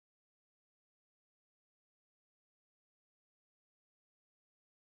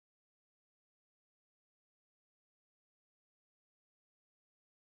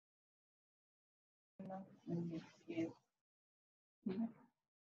in this case.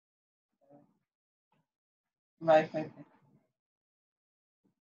 Wi-Fi.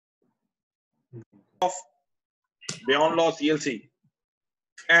 Of Beyond Law CLC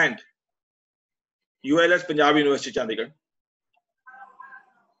and ULS Punjab University Chandigarh.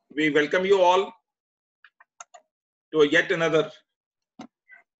 We welcome you all to yet another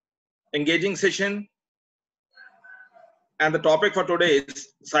engaging session, and the topic for today is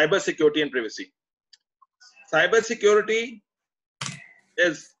cyber security and privacy. Cyber security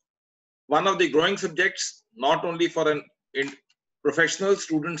is one of the growing subjects, not only for professional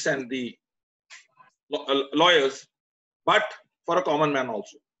students and the lawyers, but for a common man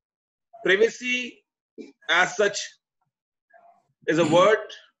also. Privacy as such is a word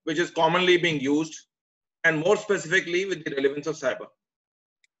which is commonly being used, and more specifically with the relevance of cyber.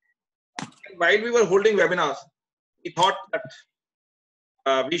 And while we were holding webinars, we thought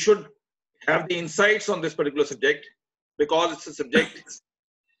that we should have the insights on this particular subject, because it's a subject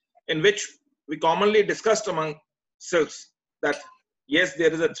in which we commonly discussed among ourselves that yes,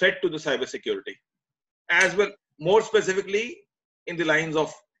 there is a threat to the cyber security, as well more specifically in the lines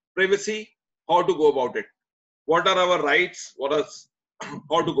of privacy, how to go about it, what are our rights,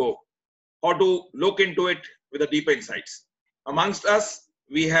 how to look into it with a deeper insights. Amongst us,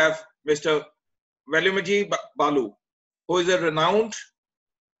 we have Mr. Advocate V.Balu, who is a renowned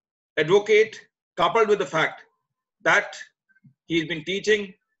advocate, coupled with the fact that he's been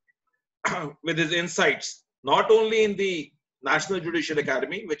teaching with his insights, not only in the National Judicial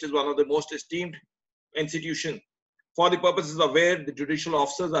Academy, which is one of the most esteemed institutions for the purposes of where the judicial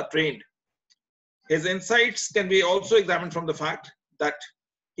officers are trained. His insights can be also examined from the fact that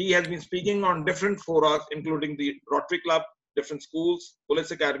he has been speaking on different forums, including the Rotary Club, different schools,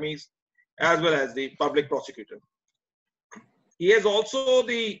 police academies, as well as the public prosecutor. He has also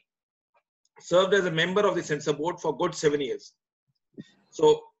served as a member of the censor board for good 7 years.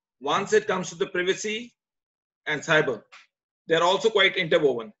 So once it comes to the privacy and cyber, they're also quite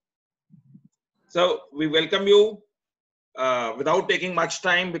interwoven. So we welcome you without taking much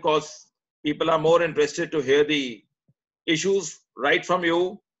time, because people are more interested to hear the issues right from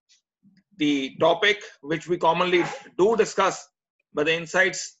you, the topic which we commonly do discuss, but the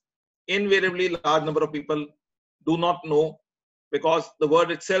insights invariably large number of people do not know, because the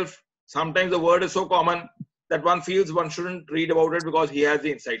word itself, sometimes the word is so common that one feels one shouldn't read about it because he has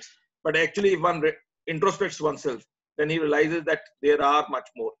the insights. But actually, if one introspects oneself, then he realizes that there are much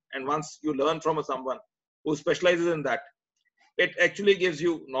more. And once you learn from someone who specializes in that, it actually gives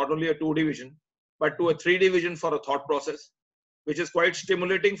you not only a 2D vision, but to a 3D vision for a thought process, which is quite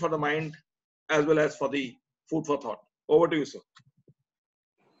stimulating for the mind as well as for the food for thought. Over to you, sir.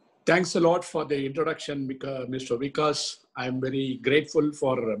 Thanks a lot for the introduction, Mr. Vikas. I'm very grateful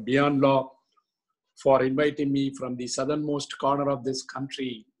for Beyond Law for inviting me from the southernmost corner of this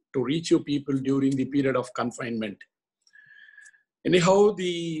country to reach you people during the period of confinement. Anyhow,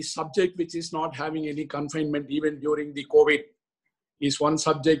 the subject which is not having any confinement even during the COVID is one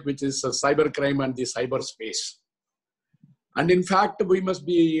subject, which is cybercrime and the cyberspace. And in fact, we must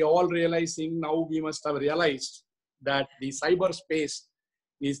be all realizing now, we must have realized that the cyberspace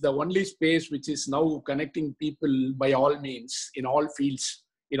is the only space which is now connecting people by all means, in all fields,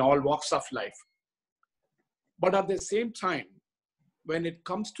 in all walks of life. But at the same time, when it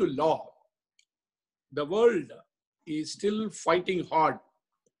comes to law, the world is still fighting hard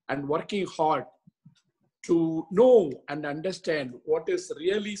and working hard to know and understand what is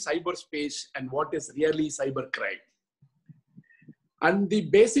really cyberspace and what is really cybercrime. And the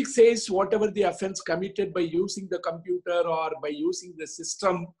basic says whatever the offense committed by using the computer or by using the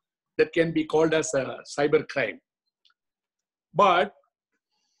system, that can be called as a cybercrime. But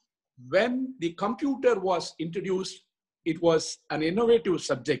when the computer was introduced, it was an innovative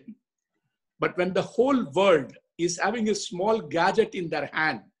subject. But when the whole world is having a small gadget in their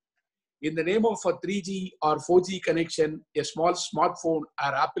hand, in the name of a 3G or 4G connection, a small smartphone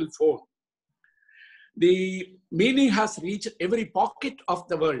or Apple phone, the meaning has reached every pocket of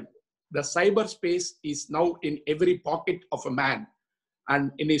the world. The cyberspace is now in every pocket of a man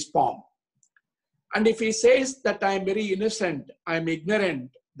and in his palm. And if he says that I'm very innocent, I'm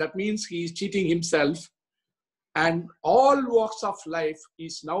ignorant, that means he is cheating himself. And all walks of life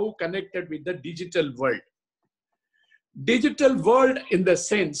is now connected with the digital world. Digital world in the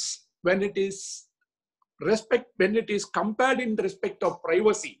sense, when it is compared in respect of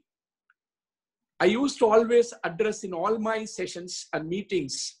privacy, I used to always address in all my sessions and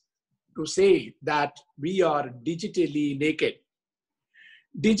meetings to say that we are digitally naked.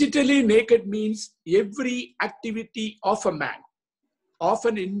 Digitally naked means every activity of a man, of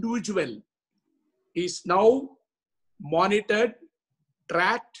an individual, is now monitored,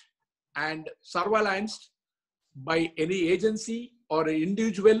 tracked, and surveillanced by any agency or an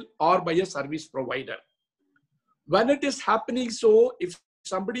individual or by a service provider. When it is happening so, if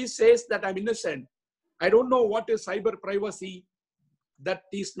somebody says that I'm innocent, I don't know what is cyber privacy, that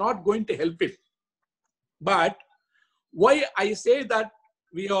is not going to help him. But why I say that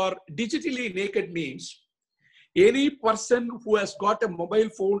we are digitally naked means any person who has got a mobile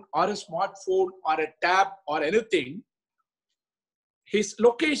phone or a smartphone or a tab or anything, his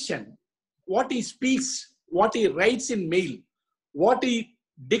location, what he speaks, what he writes in mail, what he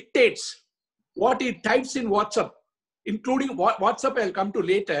dictates, what he types in WhatsApp, including WhatsApp I'll come to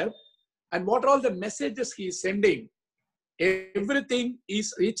later, and what all the messages he is sending, everything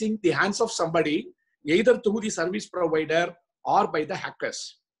is reaching the hands of somebody, either through the service provider or by the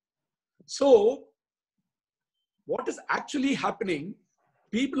hackers. So what is actually happening,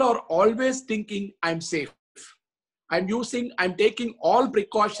 people are always thinking I'm safe. I'm taking all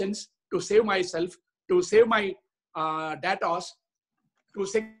precautions to save myself, to save my data, to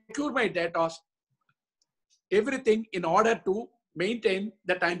secure my data, everything in order to maintain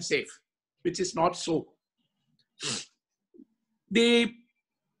that I'm safe, which is not so. The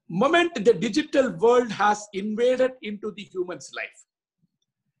moment the digital world has invaded into the human's life,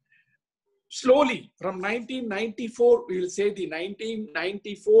 slowly from 1994, we will say the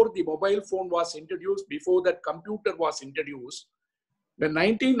 1994, the mobile phone was introduced. Before that, computer was introduced. When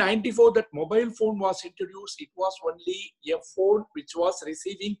 1994, that mobile phone was introduced, it was only a phone which was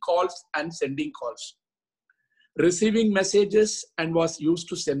receiving calls and sending calls, receiving messages and was used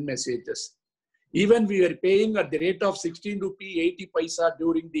to send messages. Even we were paying at the rate of 16 rupee 80 paisa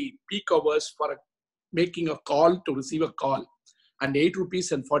during the peak hours for making a call to receive a call, and 8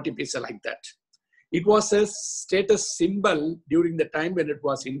 rupees and 40 paisa like that. It was a status symbol during the time when it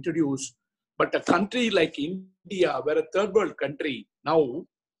was introduced. But a country like India, we're a third world country now,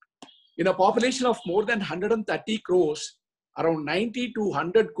 in a population of more than 130 crores, around 90 to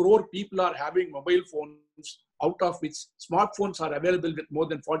 100 crore people are having mobile phones, out of which smartphones are available with more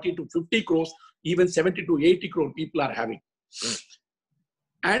than 40 to 50 crores, even 70 to 80 crore people are having.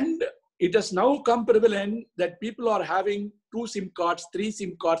 And it has now come prevalent that people are having 2 SIM cards, 3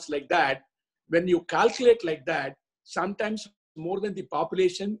 SIM cards like that. When you calculate like that, sometimes more than the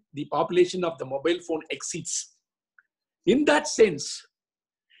population of the mobile phone exceeds. In that sense,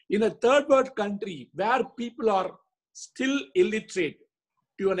 in a third world country where people are still illiterate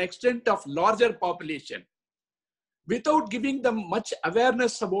to an extent of larger population, without giving them much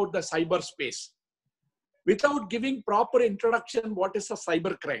awareness about the cyberspace, without giving proper introduction what is a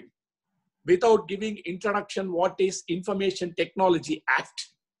cyber crime, without giving introduction what is Information Technology Act,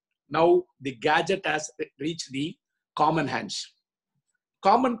 now the gadget has reached the common hands,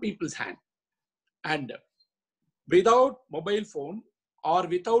 common people's hand. And without mobile phone or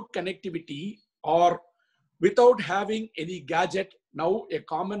without connectivity or without having any gadget, now a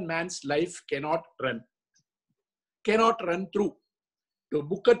common man's life cannot run through. To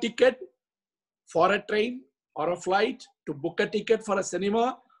book a ticket for a train or a flight, to book a ticket for a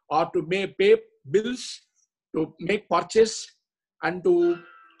cinema, or to pay bills, to make purchase, and to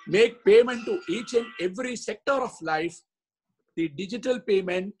make payment to each and every sector of life, the digital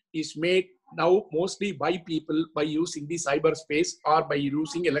payment is made now mostly by people by using the cyberspace or by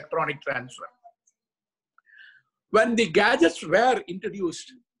using electronic transfer. When the gadgets were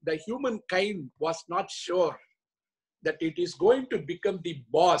introduced, the humankind was not sure that it is going to become the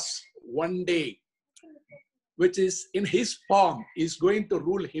boss one day, which is in his palm, is going to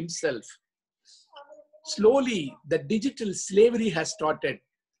rule himself. Slowly, the digital slavery has started.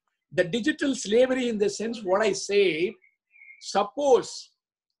 The digital slavery in the sense what I say, suppose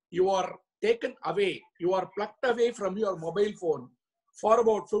you are taken away, you are plucked away from your mobile phone for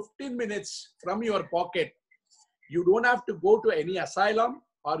about 15 minutes from your pocket. You don't have to go to any asylum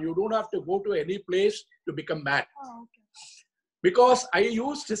or you don't have to go to any place to become mad. Oh, okay. Because I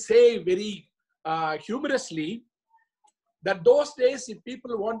used to say very humorously that those days if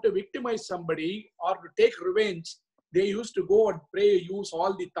people want to victimize somebody or to take revenge, they used to go and pray, use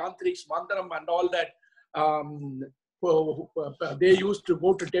all the tantrics, mandaram and all that. They used to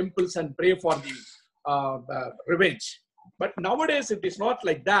go to temples and pray for the revenge. But nowadays it is not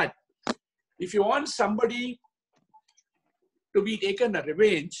like that. If you want somebody to be taken a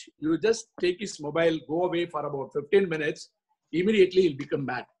revenge, you just take his mobile, go away for about 15 minutes, immediately he'll become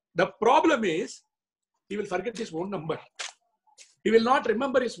mad. The problem is, he will forget his phone number. He will not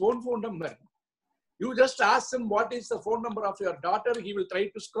remember his own phone number. You just ask him what is the phone number of your daughter, he will try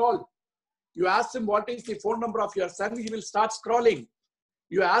to scroll. You ask him what is the phone number of your son, he will start scrolling.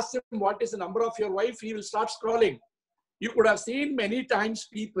 You ask him what is the number of your wife, he will start scrolling. You could have seen many times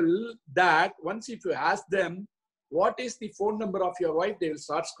people that once if you ask them, what is the phone number of your wife, they will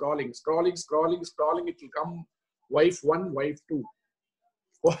start scrolling. It will come wife 1, wife 2.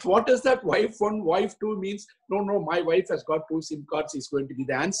 What is that wife 1, wife 2 means? No, my wife has got 2 SIM cards is going to be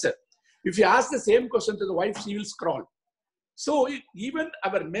the answer. If you ask the same question to the wife, she will scroll. So even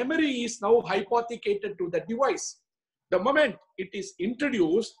our memory is now hypothecated to the device. The moment it is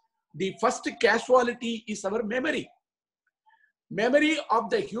introduced, the first casualty is our memory. Memory of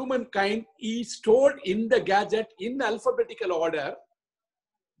the humankind is stored in the gadget in alphabetical order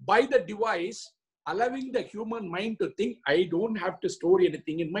by the device, allowing the human mind to think, I don't have to store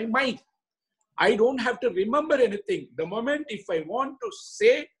anything in my mind. I don't have to remember anything. The moment if I want to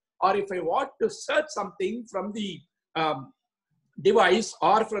say or if I want to search something from the device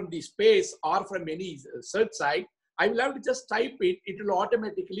or from the space or from any search site, I will have to just type it. It will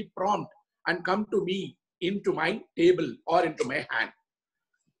automatically prompt and come to me into my table or into my hand.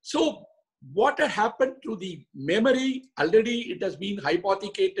 So what had happened to the memory? Already it has been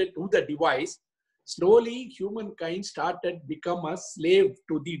hypothecated to the device. Slowly humankind started become a slave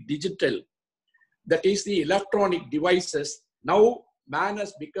to the digital, that is the electronic devices. Now man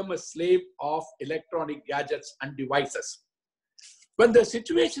has become a slave of electronic gadgets and devices. When the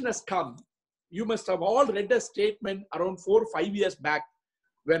situation has come, you must have all read a statement around 4 or 5 years back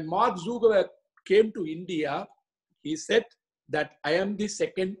when Mark Zuckerberg came to India. He said that I am the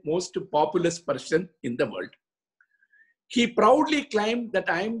second most populous person in the world. He proudly claimed that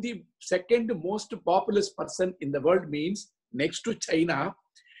I am the second most populous person in the world, means next to China,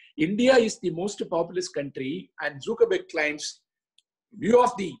 India is the most populous country, and Zuckerberg claims, view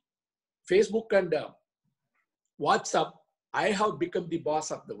of the Facebook and WhatsApp, I have become the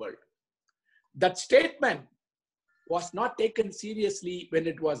boss of the world. That statement was not taken seriously when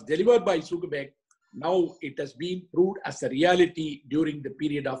it was delivered by Zuckerberg. Now it has been proved as a reality during the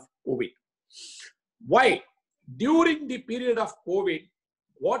period of COVID. Why? During the period of COVID,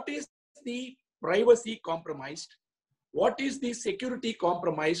 what is the privacy compromised? What is the security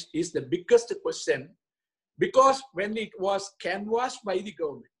compromised is the biggest question, because when it was canvassed by the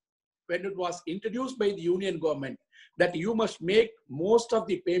government, when it was introduced by the union government, that you must make most of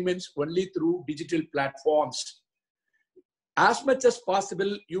the payments only through digital platforms. As much as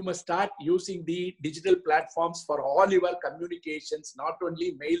possible, you must start using the digital platforms for all your communications, not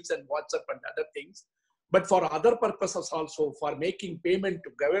only mails and WhatsApp and other things, but for other purposes also, for making payment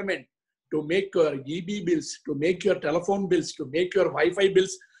to government, to make your EB bills, to make your telephone bills, to make your Wi-Fi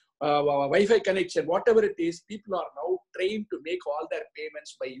bills, Wi-Fi connection, whatever it is, people are now trained to make all their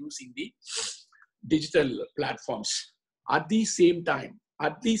payments by using the digital platforms. At the same time,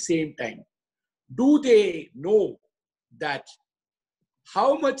 do they know that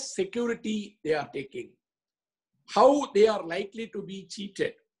how much security they are taking, how they are likely to be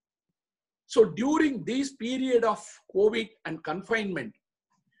cheated? So during this period of COVID and confinement,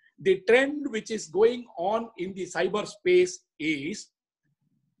 the trend which is going on in the cyberspace is,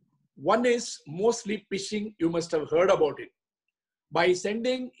 one is mostly phishing. You must have heard about it. By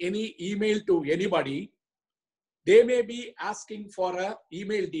sending any email to anybody, they may be asking for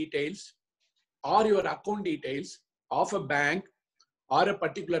email details or your account details of a bank or a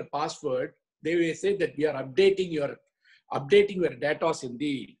particular password. They may say that we are updating your data in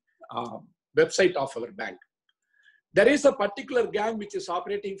the website of our bank. There is a particular gang which is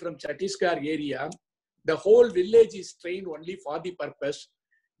operating from Chhattisgarh area. The whole village is trained only for the purpose.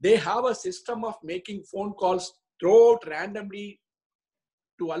 They have a system of making phone calls throughout randomly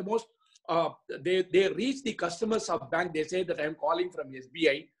to almost, they reach the customers of bank. They say that I am calling from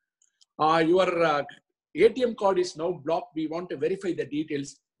SBI. Your ATM card is now blocked. We want to verify the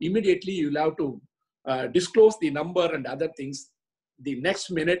details. Immediately you will have to disclose the number and other things. The next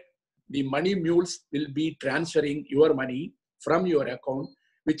minute, the money mules will be transferring your money from your account,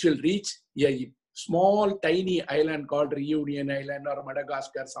 which will reach a small tiny island called Reunion Island or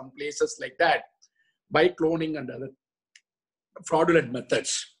Madagascar, some places like that, by cloning and other fraudulent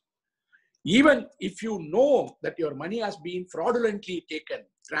methods. Even if you know that your money has been fraudulently taken,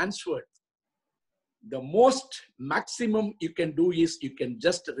 transferred, the most maximum you can do is you can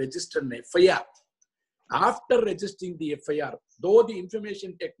just register an FIR. After registering the FIR, though the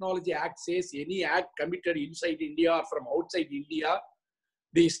Information Technology Act says any act committed inside India or from outside India,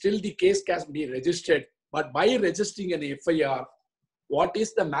 still the case can be registered. But by registering an FIR, what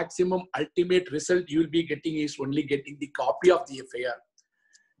is the maximum ultimate result you will be getting is only getting the copy of the FIR.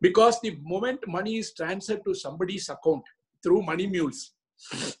 Because the moment money is transferred to somebody's account through money mules,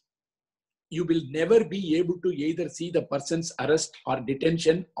 you will never be able to either see the person's arrest or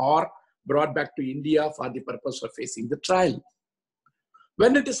detention or brought back to India for the purpose of facing the trial.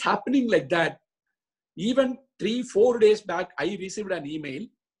 When it is happening like that, even 3-4 days back, I received an email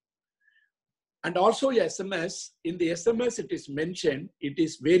and also a SMS. In the SMS, it is mentioned, it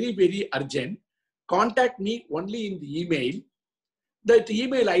is very, very urgent. Contact me only in the email. That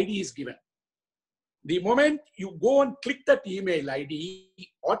email ID is given. The moment you go and click that email ID,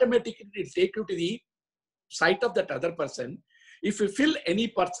 automatically it will take you to the site of that other person. If you fill any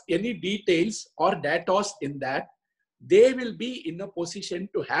details or data in that, they will be in a position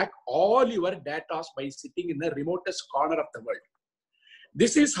to hack all your data by sitting in the remotest corner of the world.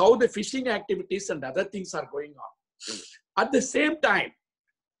 This is how the phishing activities and other things are going on. At the same time,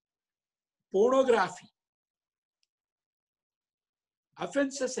 pornography,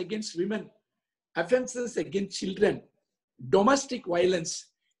 offenses against women, offenses against children, domestic violence,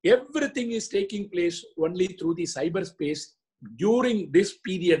 everything is taking place only through the cyberspace during this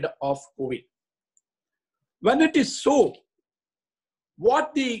period of COVID. When it is so,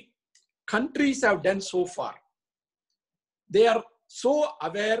 what the countries have done so far, they are so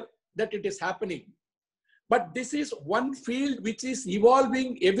aware that it is happening. But this is one field which is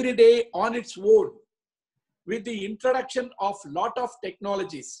evolving every day on its own with the introduction of a lot of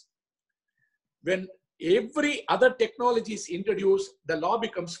technologies. When every other technology is introduced, the law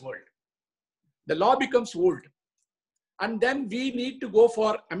becomes old. The law becomes old. And then we need to go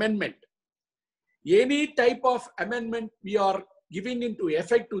for amendment. Any type of amendment we are giving into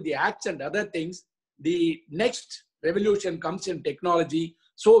effect to the acts and other things, the next revolution comes in technology.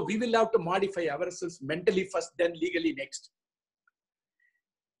 So we will have to modify ourselves mentally first, then legally next.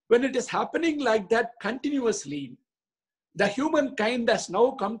 When it is happening like that continuously, the humankind has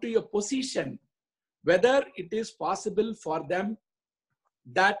now come to a position whether it is possible for them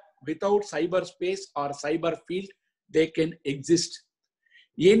that without cyberspace or cyber field, they can exist.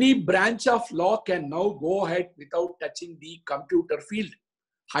 Any branch of law can now go ahead without touching the computer field.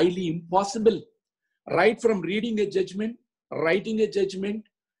 Highly impossible. Right from reading a judgment, writing a judgment,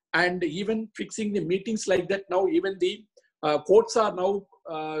 and even fixing the meetings like that. Now even the courts are now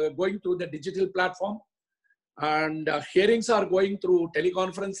going through the digital platform, and hearings are going through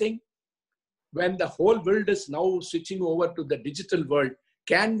teleconferencing. When the whole world is now switching over to the digital world,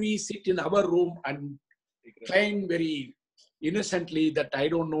 can we sit in our room and claim very innocently that I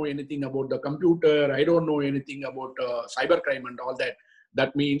don't know anything about the computer, I don't know anything about cybercrime and all that?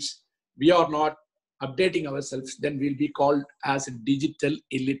 That means we are not updating ourselves, then we'll be called as digital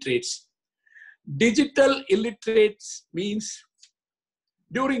illiterates. Digital illiterates means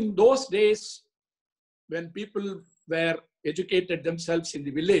during those days when people were educated themselves in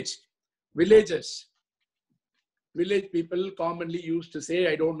the villages, village people commonly used to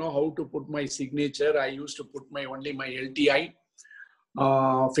say, I don't know how to put my signature. I used to put only my LTI,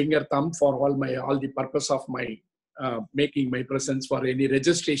 finger thumb for all the purpose of my making my presence for any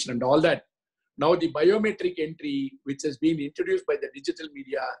registration and all that. Now the biometric entry, which has been introduced by the digital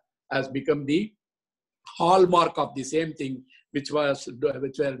media, has become the hallmark of the same thing, which were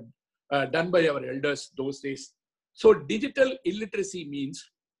done by our elders those days. So digital illiteracy means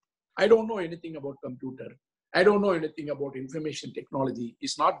I don't know anything about computer. I don't know anything about information technology.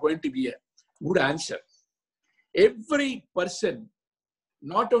 It's not going to be a good answer. Every person,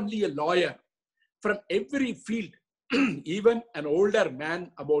 not only a lawyer, from every field, even an older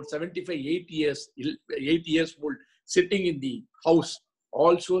man, about 75, 8 years old, sitting in the house,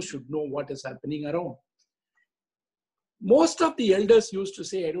 also should know what is happening around. Most of the elders used to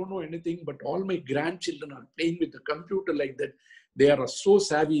say, I don't know anything, but all my grandchildren are playing with the computer like that. They are so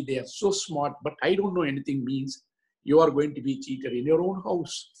savvy, they are so smart, but I don't know anything means you are going to be cheated in your own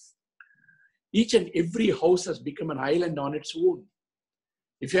house. Each and every house has become an island on its own.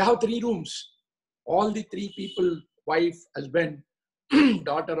 If you have 3 rooms, all the 3 people, wife, husband,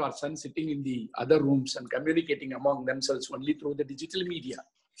 daughter or son sitting in the other rooms and communicating among themselves only through the digital media.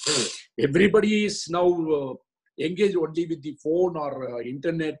 Everybody is now engaged only with the phone or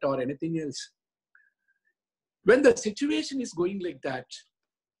internet or anything else. When the situation is going like that,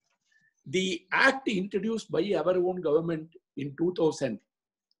 the act introduced by our own government in 2000,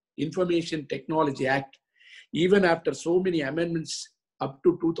 Information Technology Act, even after so many amendments up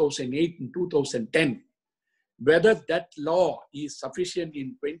to 2008 and 2010, whether that law is sufficient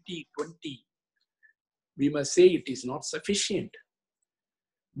in 2020, we must say it is not sufficient.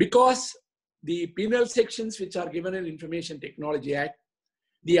 Because the penal sections which are given in Information Technology Act,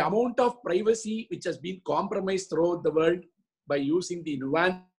 the amount of privacy which has been compromised throughout the world by using the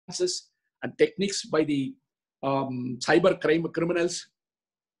nuances and techniques by the cyber crime criminals,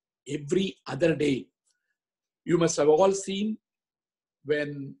 every other day. You must have all seen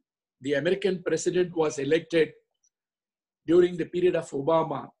when the American president was elected during the period of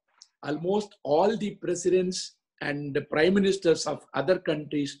Obama, almost all the presidents and the prime ministers of other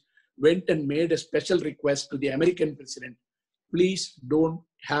countries went and made a special request to the American president. Please don't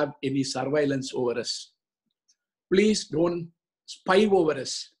have any surveillance over us. Please don't spy over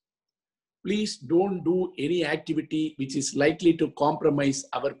us. Please don't do any activity which is likely to compromise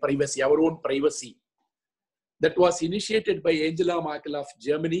our privacy, our own privacy. That was initiated by Angela Merkel of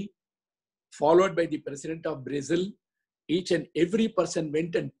Germany, followed by the president of Brazil. Each and every person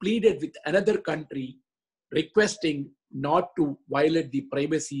went and pleaded with another country, requesting not to violate the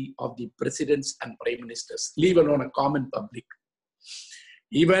privacy of the presidents and prime ministers, leave alone a common public.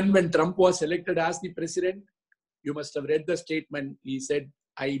 Even when Trump was elected as the president, you must have read the statement. He said,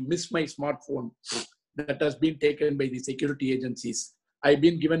 I miss my smartphone that has been taken by the security agencies. I've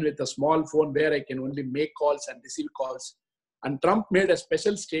been given with a small phone where I can only make calls and receive calls. And Trump made a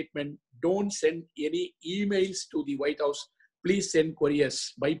special statement, don't send any emails to the White House. Please send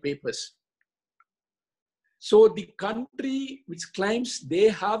couriers by papers. So the country which claims they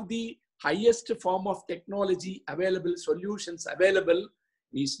have the highest form of technology available, solutions available,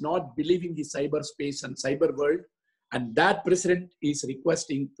 is not believing the cyberspace and cyber world. And that president is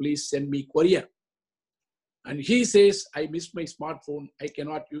requesting, please send me courier. And he says, I miss my smartphone. I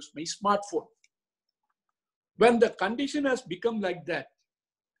cannot use my smartphone. When the condition has become like that,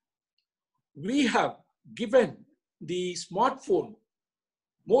 we have given the smartphone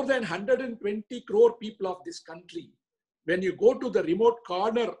more than 120 crore people of this country. When you go to the remote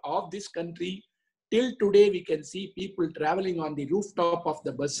corner of this country, till today we can see people traveling on the rooftop of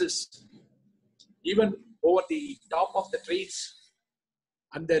the buses, even over the top of the trains.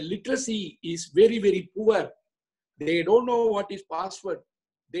 And the literacy is very, very poor. They don't know what is password.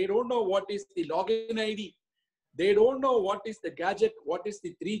 They don't know what is the login ID. They don't know what is the gadget, what is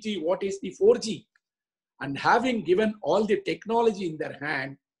the 3G, what is the 4G. And having given all the technology in their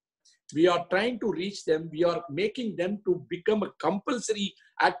hand, we are trying to reach them. We are making them to become a compulsory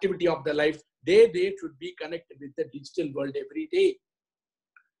activity of their life. They should be connected with the digital world every day.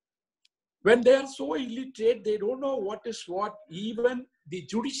 When they are so illiterate, they don't know what is what. Even the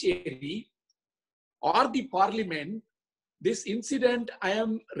judiciary or the parliament, this incident I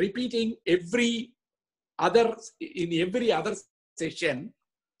am repeating in every other session.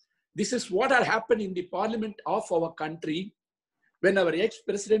 This is what had happened in the parliament of our country when our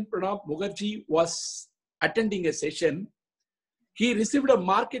ex-president Pranab Mukherjee was attending a session. He received a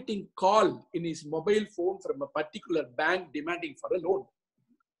marketing call in his mobile phone from a particular bank demanding for a loan.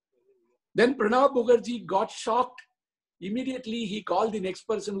 Then Pranab Mukherjee got shocked. Immediately, he called the next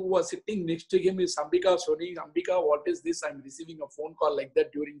person who was sitting next to him, is Ambika Soni. Ambika, what is this? I'm receiving a phone call like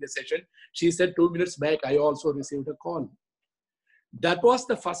that during the session. She said 2 minutes back, I also received a call. That was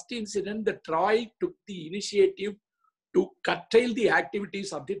the first incident that Troy took the initiative to curtail the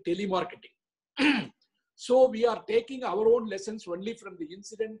activities of the telemarketing. So we are taking our own lessons only from the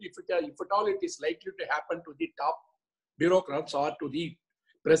incident, if at all it is likely to happen to the top bureaucrats or to the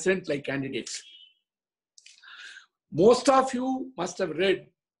president-like candidates. Most of you must have read,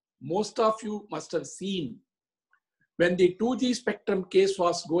 most of you must have seen when the 2G spectrum case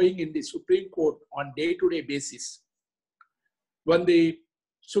was going in the Supreme Court on day-to-day basis. When the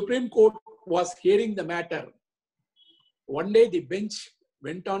Supreme Court was hearing the matter, one day the bench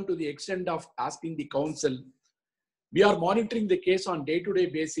went on to the extent of asking the counsel, we are monitoring the case on day-to-day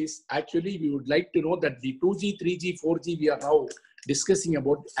basis. Actually, we would like to know that the 2G, 3G, 4G we are now discussing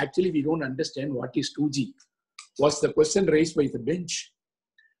about, actually we don't understand what is 2G. Was the question raised by the bench.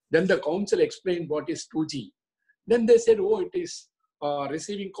 Then the counsel explained what is 2G. Then they said, oh, it is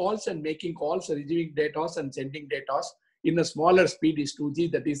receiving calls and making calls, receiving data and sending data in a smaller speed is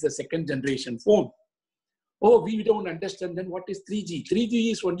 2G, that is the second generation phone. Oh, we don't understand then what is 3G.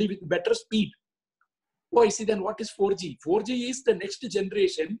 3G is only with better speed. Oh, I see then what is 4G. 4G is the next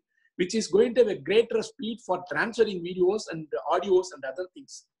generation, which is going to have a greater speed for transferring videos and audios and other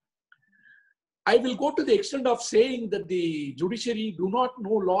things. I will go to the extent of saying that the judiciary do not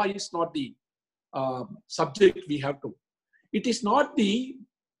know law is not the subject we have to. It is not the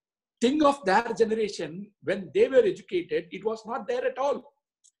thing of their generation. When they were educated, it was not there at all.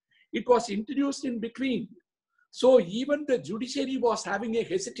 It was introduced in between. So even the judiciary was having a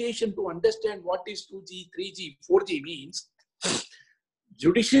hesitation to understand what is 2G, 3G, 4G means.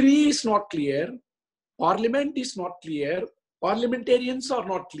 Judiciary is not clear. Parliament is not clear. Parliamentarians are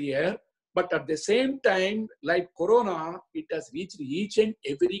not clear. But at the same time, like Corona, it has reached each and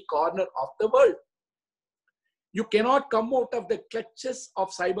every corner of the world. You cannot come out of the clutches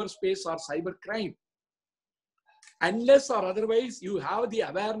of cyberspace or cybercrime. Unless or otherwise you have the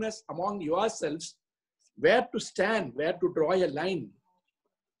awareness among yourselves where to stand, where to draw a line,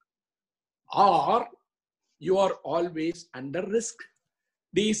 or you are always under risk.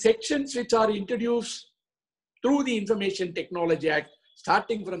 The sections which are introduced through the Information Technology Act,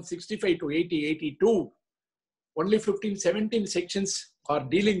 starting from 65 to 82, only 15, 17 sections are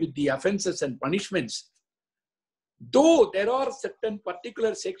dealing with the offenses and punishments. Though there are certain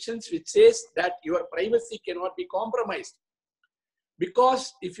particular sections which says that your privacy cannot be compromised.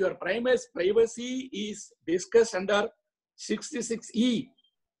 Because if your privacy is discussed under 66E,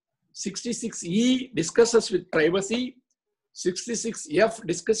 66E discusses with privacy, 66F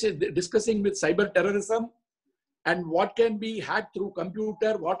discussing with cyber terrorism, and what can be had through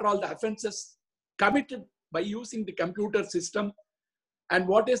computer, what are all the offenses committed by using the computer system, and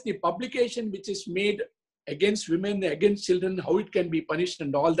what is the publication which is made against women, against children, how it can be punished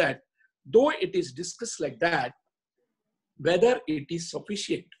and all that. Though it is discussed like that, whether it is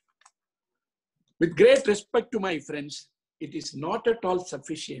sufficient. With great respect to my friends, it is not at all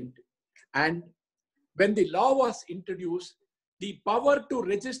sufficient. And when the law was introduced, the power to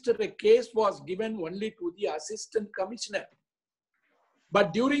register a case was given only to the assistant commissioner.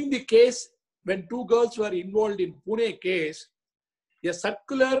 But during the case, when two girls were involved in Pune case, a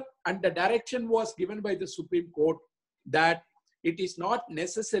circular and the direction was given by the Supreme Court that it is not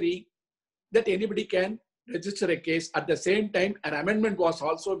necessary that anybody can register a case. At the same time, an amendment was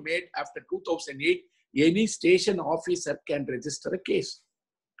also made after 2008. Any station officer can register a case.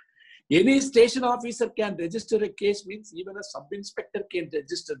 Any station officer can register a case means even a sub-inspector can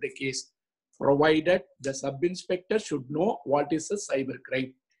register the case, provided the sub-inspector should know what is a cyber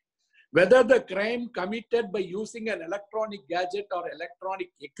crime. Whether the crime committed by using an electronic gadget or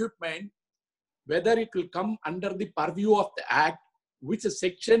electronic equipment, whether it will come under the purview of the act, which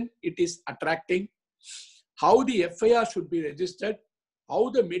section it is attracting, how the FIR should be registered, how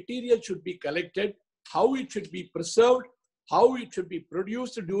the material should be collected, how it should be preserved, how it should be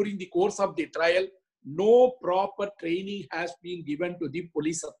produced during the course of the trial. No proper training has been given to the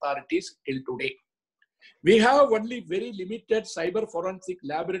police authorities till today. We have only very limited cyber forensic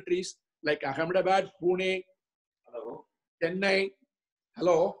laboratories like Ahmedabad, Pune, hello, Chennai,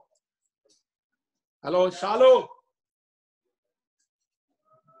 hello, hello, Shalu,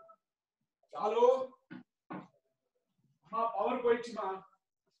 Shalu, power poetry, ma,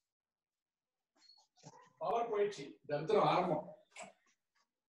 power poetry, Dantro Armo.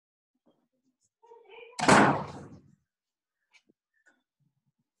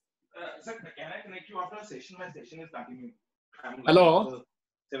 Sir, can I connect you after a session? My session is continuing. Hello.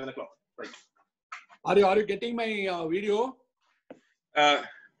 7 o'clock. Right. Are you getting my video?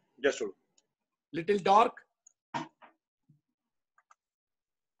 Just hold. Little dark.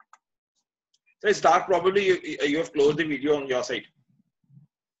 So it's dark. Probably you have closed the video on your side.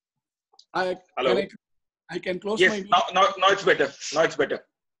 Hello. I can close yes, my video. Now it's better. Now it's better.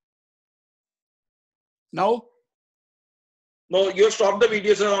 Now? No, you have stopped the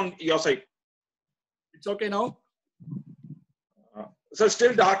video, sir, on your side. It's okay now? So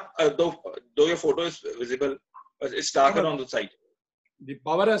still dark, though your photo is visible, it's darker on the side. The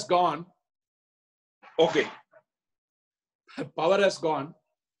power has gone. Okay. Power has gone.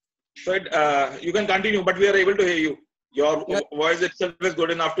 So you can continue, but we are able to hear you. Your voice itself is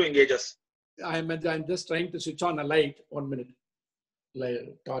good enough to engage us. I'm just trying to switch on a light. 1 minute. Light,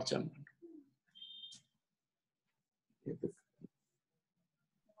 torch on.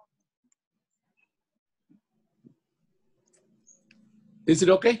 Is it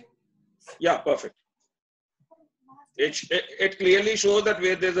okay? Yeah, perfect. It clearly shows that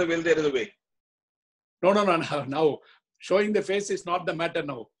where there's a will, there is a way. No. Now, showing the face is not the matter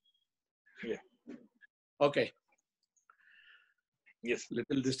now. Yeah. Okay. Yes.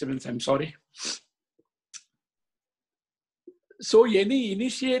 Little disturbance, I'm sorry. So any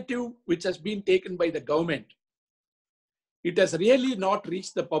initiative which has been taken by the government, it has really not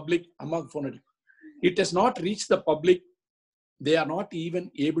reached the public among phonetics. It has not reached the public. They are not even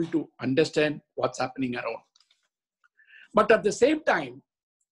able to understand what's happening around. But at the same time,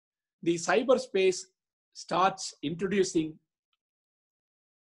 the cyberspace starts introducing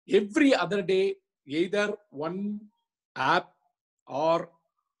every other day either one app or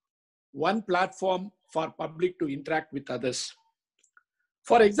one platform for public to interact with others.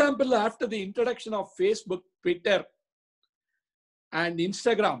 For example, after the introduction of Facebook, Twitter, and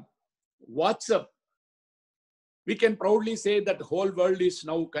Instagram, WhatsApp, we can proudly say that the whole world is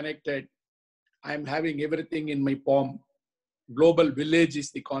now connected. I'm having everything in my palm. Global village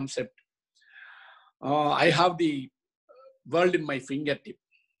is the concept. I have the world in my fingertip.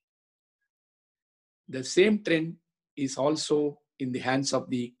 The same trend is also in the hands of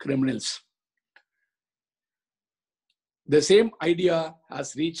the criminals. The same idea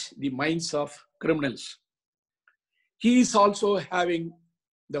has reached the minds of criminals. He is also having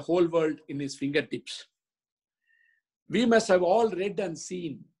the whole world in his fingertips. We must have all read and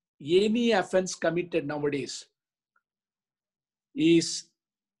seen any offense committed nowadays is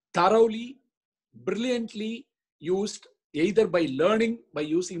thoroughly, brilliantly used either by learning by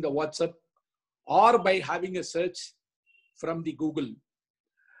using the WhatsApp or by having a search from the Google.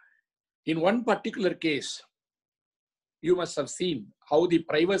 In one particular case, you must have seen how the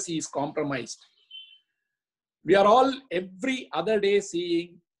privacy is compromised. We are all every other day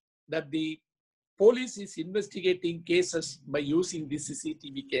seeing that the police is investigating cases by using the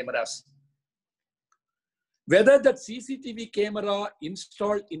CCTV cameras. Whether that CCTV camera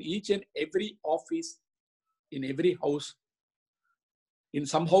installed in each and every office, in every house, in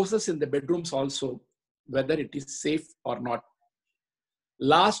some houses in the bedrooms also, whether it is safe or not.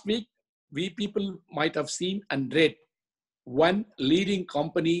 Last week, we people might have seen and read one leading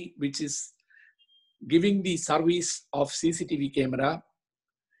company which is giving the service of CCTV camera.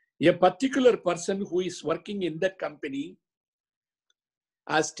 A particular person who is working in that company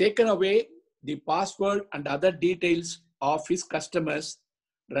has taken away the password and other details of his customers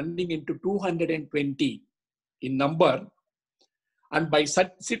running into 220 in number. And by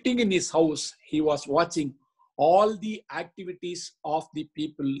sitting in his house, he was watching all the activities of the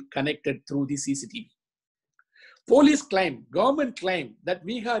people connected through the CCTV. Police claim, government claim that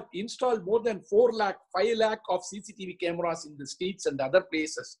we have installed more than 4 lakh, 5 lakh of CCTV cameras in the streets and other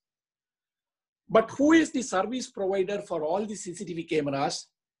places. But who is the service provider for all the CCTV cameras?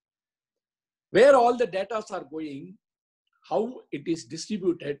 Where all the data are going, how it is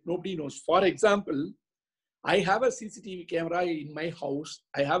distributed, nobody knows. For example, I have a CCTV camera in my house.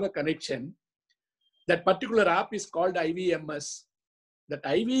 I have a connection. That particular app is called IVMS. That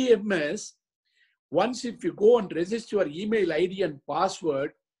IVMS, once if you go and register your email ID and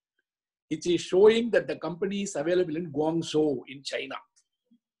password, it is showing that the company is available in Guangzhou in China.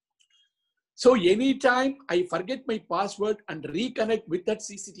 So anytime I forget my password and reconnect with that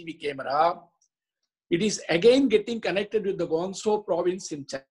CCTV camera, it is again getting connected with the Guangzhou province in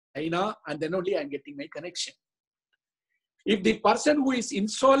China, and then only I'm getting my connection. If the person who is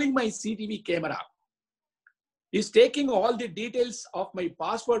installing my CCTV camera is taking all the details of my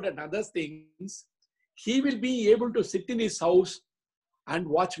password and other things, he will be able to sit in his house and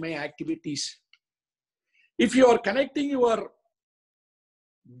watch my activities. If you are connecting your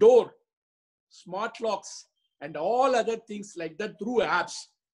door, smart locks, and all other things like that through apps,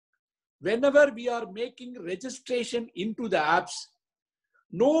 whenever we are making registration into the apps,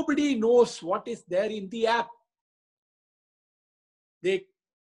 nobody knows what is there in the app. They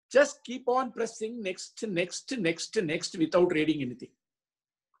just keep on pressing next, next, next, next without reading anything.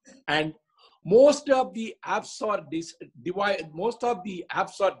 And most of the apps are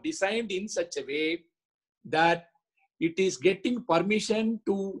designed in such a way that it is getting permission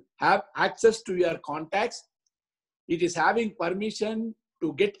to have access to your contacts. It is having permission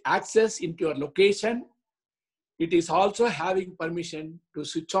to get access into your location. It is also having permission to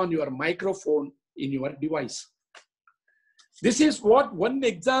switch on your microphone in your device. This is what one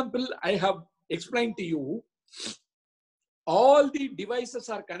example I have explained to you. All the devices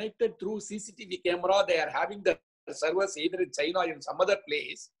are connected through CCTV camera. They are having the servers either in China or in some other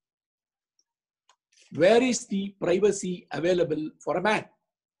place. Where is the privacy available for a man?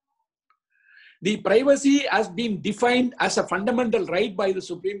 The privacy has been defined as a fundamental right by the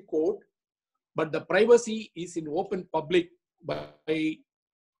Supreme Court, but the privacy is in open public by the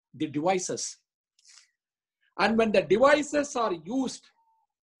devices. And when the devices are used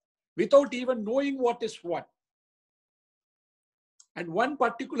without even knowing what is what, and one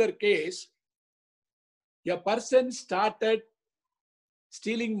particular case, a person started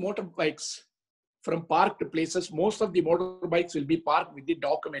stealing motorbikes from parked places. Most of the motorbikes will be parked with the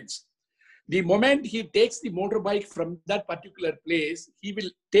documents. The moment he takes the motorbike from that particular place, he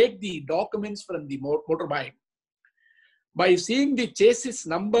will take the documents from the motorbike. By seeing the chassis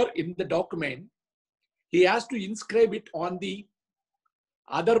number in the document, he has to inscribe it on the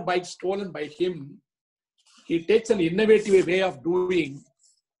other bike stolen by him. He takes an innovative way of doing.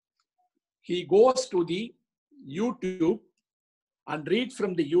 He goes to the YouTube and reads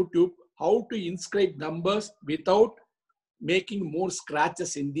from the YouTube how to inscribe numbers without making more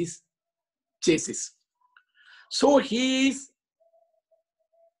scratches in these chassis. So he is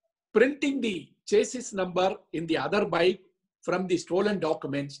printing the chassis number in the other bike from the stolen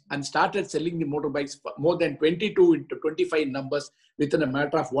documents and started selling the motorbikes for more than 22 into 25 numbers within a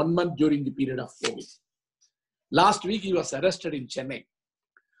matter of 1 month during the period of COVID. Last week, he was arrested in Chennai.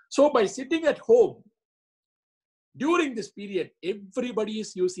 So by sitting at home, during this period, everybody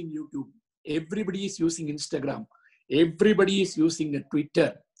is using YouTube, everybody is using Instagram, everybody is using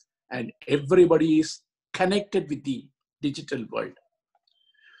Twitter, and everybody is connected with the digital world.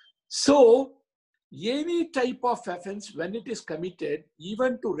 So any type of offense, when it is committed,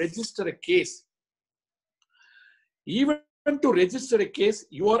 even to register a case, you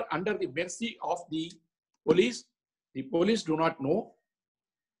are under the mercy of the police. The police do not know.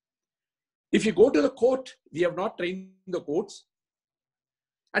 If you go to the court, we have not trained the courts.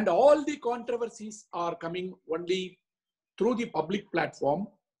 And all the controversies are coming only through the public platform.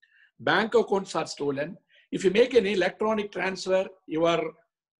 Bank accounts are stolen. If you make an electronic transfer, your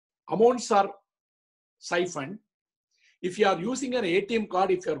amounts are siphoned. If you are using an ATM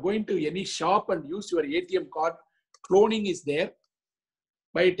card, if you are going to any shop and use your ATM card, cloning is there.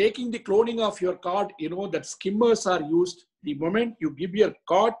 By taking the cloning of your card, you know that skimmers are used. The moment you give your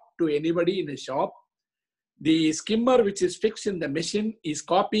card to anybody in a shop, the skimmer which is fixed in the machine is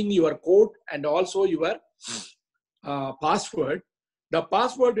copying your code and also your password. The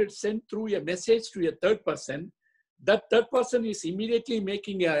password is sent through a message to a third person. That third person is immediately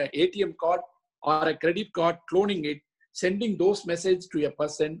making an ATM card or a credit card, cloning it, sending those messages to a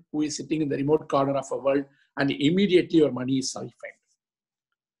person who is sitting in the remote corner of a world, and immediately your money is siphoned.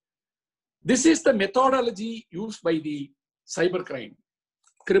 This is the methodology used by the cybercrime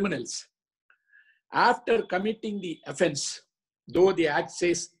criminals. After committing the offense, though the act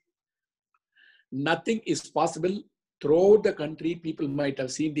says nothing is possible, throughout the country, people might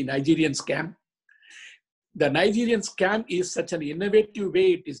have seen the Nigerian scam. The Nigerian scam is such an innovative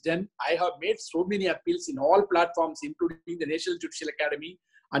way it is done. I have made so many appeals in all platforms, including the National Judicial Academy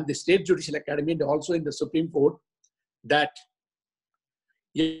and the State Judicial Academy, and also in the Supreme Court, that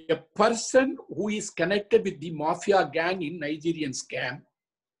a person who is connected with the mafia gang in Nigerian scam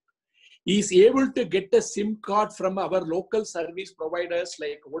is able to get a SIM card from our local service providers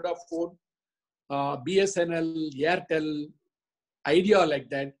like Vodafone, BSNL, Airtel, Idea, like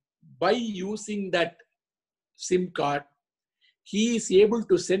that. By using that SIM card, he is able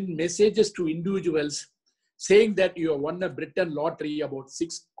to send messages to individuals saying that you have won a Britain lottery about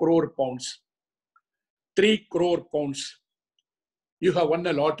 6 crore pounds, 3 crore pounds. You have won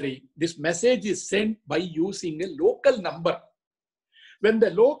a lottery. This message is sent by using a local number. When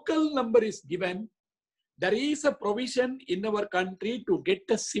the local number is given, there is a provision in our country to get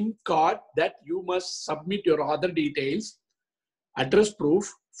a SIM card that you must submit your other details, address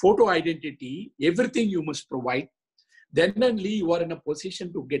proof, photo identity, everything you must provide. Then only you are in a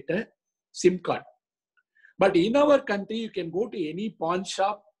position to get a SIM card. But in our country, you can go to any pawn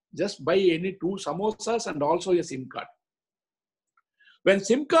shop, just buy any 2 samosas and also a SIM card. When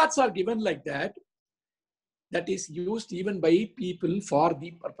SIM cards are given like that, that is used even by people for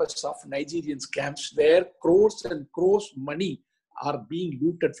the purpose of Nigerian scams, where crores and crores money are being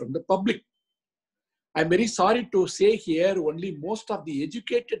looted from the public. I'm very sorry to say here, only most of the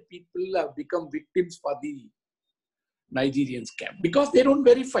educated people have become victims for the Nigerian scam because they don't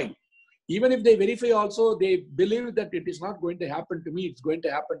verify. Even if they verify also, they believe that it is not going to happen to me, it's going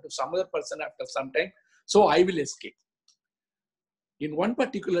to happen to some other person after some time, so I will escape. In one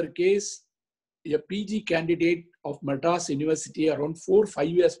particular case, a PG candidate of Madras University around 4 or 5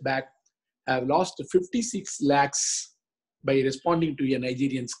 years back have lost 56 lakhs by responding to a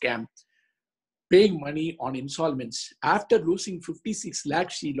Nigerian scam, paying money on installments. After losing 56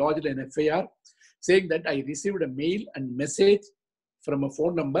 lakhs, she lodged an FIR saying that I received a mail and message from a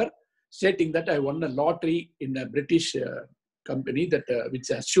phone number stating that I won a lottery in a British company that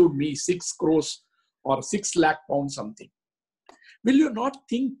which assured me 6 crores or 6 lakh pounds something. Will you not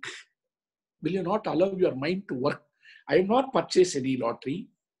think, will you not allow your mind to work? I have not purchased any lottery.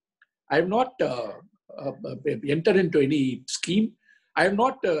 I have not entered into any scheme. I have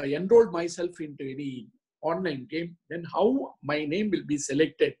not enrolled myself into any online game. Then how my name will be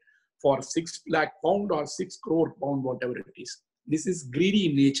selected for 6 lakh pound or 6 crore pound, whatever it is. This is greedy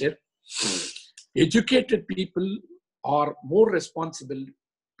in nature. Educated people are more responsible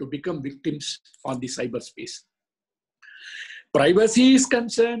to become victims on the cyberspace. Privacy is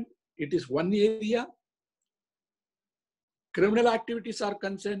concerned, it is one area. Criminal activities are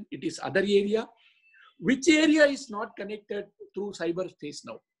concerned, it is other area. Which area is not connected through cyberspace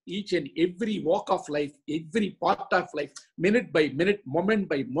now? Each and every walk of life, every part of life, minute by minute, moment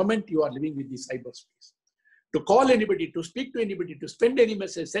by moment, you are living with the cyberspace. to call anybody, to speak to anybody, to send any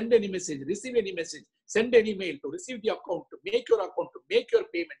message, send any message, receive any message, send any mail, to receive the account, to make your account, to make your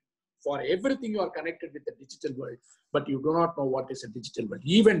payment. For everything you are connected with the digital world, but you do not know what is a digital world.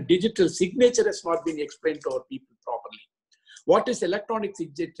 Even digital signature has not been explained to our people properly. What is electronic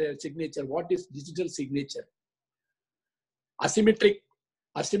signature? What is digital signature?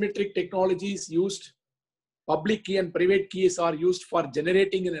 Asymmetric technologies used. Public key and private keys are used for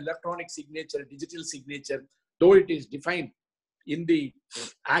generating an electronic signature, digital signature, though it is defined in the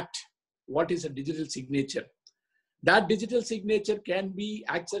Act. What is a digital signature? That digital signature can be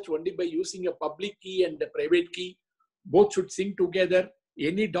accessed only by using a public key and a private key. Both should sync together.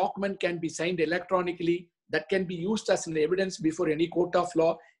 Any document can be signed electronically. That can be used as an evidence before any court of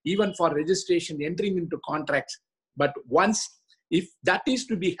law, even for registration, entering into contracts. But once, if that is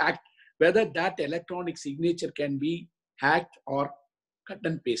to be hacked, whether that electronic signature can be hacked or cut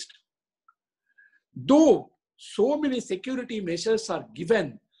and paste. Though so many security measures are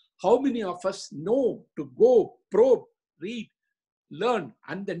given, how many of us know to go, probe, read, learn,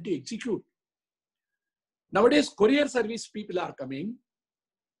 and then to execute? Nowadays, courier service people are coming.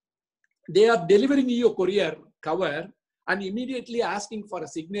 They are delivering you a courier cover and immediately asking for a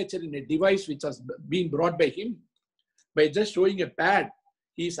signature in a device which has been brought by him. By just showing a pad,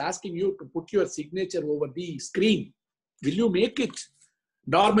 he is asking you to put your signature over the screen. Will you make it?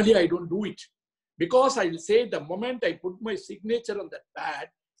 Normally, I don't do it. Because I will say the moment I put my signature on that pad,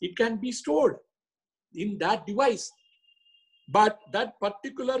 it can be stored in that device. But that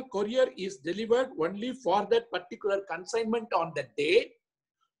particular courier is delivered only for that particular consignment on the day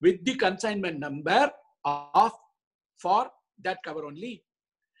with the consignment number of for that cover only.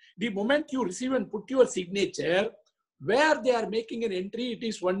 The moment you receive and put your signature, where they are making an entry, it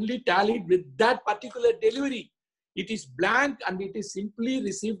is only tallied with that particular delivery. It is blank and it is simply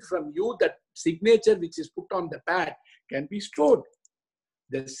received from you. That signature which is put on the pad can be stored.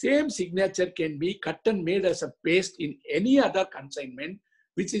 The same signature can be cut and made as a paste in any other consignment,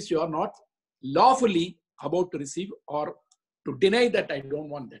 which is you are not lawfully about to receive or to deny that I don't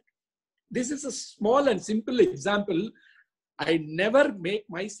want that. This is a small and simple example. I never make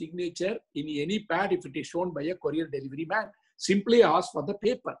my signature in any pad if it is shown by a courier delivery man. Simply ask for the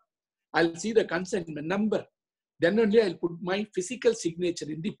paper. I'll see the consignment number. Then only I'll put my physical signature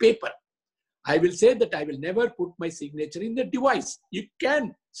in the paper. I will say that I will never put my signature in the device. You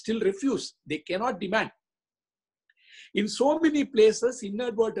can still refuse. They cannot demand. In so many places,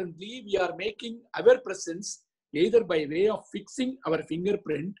 inadvertently, we are making our presence either by way of fixing our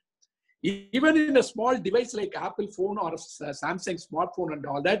fingerprint. Even in a small device like Apple phone or Samsung smartphone and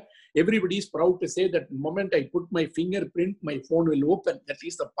all that, everybody is proud to say that the moment I put my fingerprint, my phone will open. That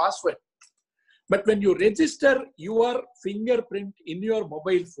is the password. But when you register your fingerprint in your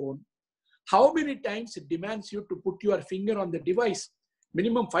mobile phone, how many times it demands you to put your finger on the device?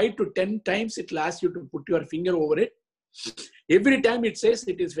 Minimum 5 to 10 times it will ask you to put your finger over it. Every time it says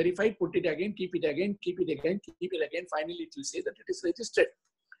it is verified, put it again, keep it again, keep it again, keep it again. Finally, it will say that it is registered.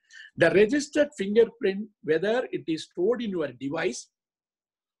 The registered fingerprint, whether it is stored in your device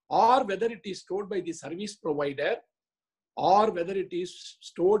or whether it is stored by the service provider or whether it is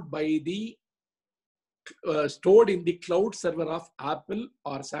stored by the stored in the cloud server of Apple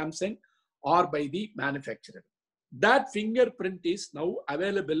or Samsung or by the manufacturer. That fingerprint is now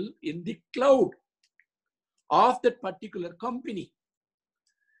available in the cloud of that particular company.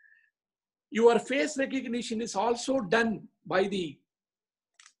 Your face recognition is also done by the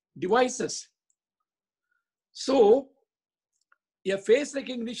devices. So, a face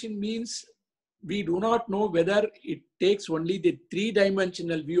recognition means we do not know whether it takes only the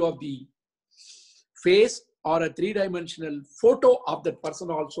three-dimensional view of the face or a three-dimensional photo of that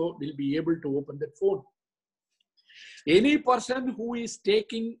person also will be able to open that phone. Any person who is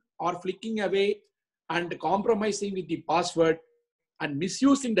taking or flicking away and compromising with the password and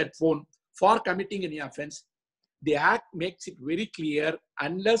misusing that phone for committing any offense, the Act makes it very clear,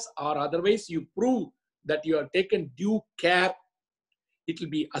 unless or otherwise you prove that you have taken due care, it will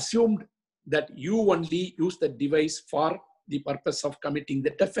be assumed that you only use the device for the purpose of committing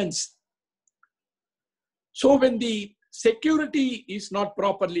the offense. So when the security is not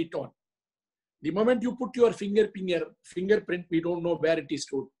properly taught, the moment you put your fingerprint, we don't know where it is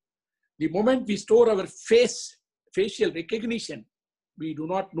stored. The moment we store our facial recognition, we do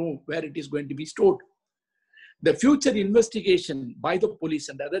not know where it is going to be stored. The future investigation by the police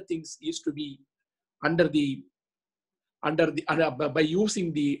and other things is to be by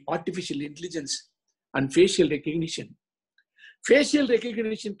using the artificial intelligence and facial recognition. Facial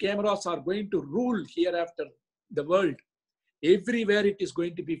recognition cameras are going to rule hereafter the world. Everywhere it is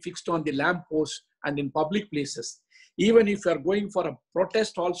going to be fixed on the lamp post and in public places. Even if you are going for a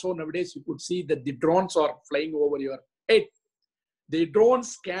protest also nowadays, you could see that the drones are flying over your head. The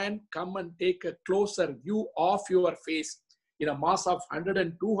drones can come and take a closer view of your face in a mass of 100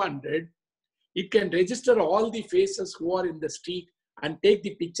 and 200. It can register all the faces who are in the street and take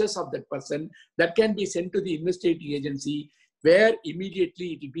the pictures of that person that can be sent to the investigating agency, where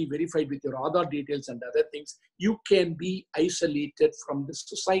immediately it will be verified with your Aadhaar details and other things. You can be isolated from the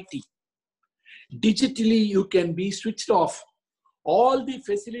society. Digitally, you can be switched off. All the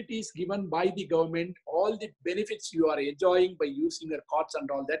facilities given by the government, all the benefits you are enjoying by using your cards and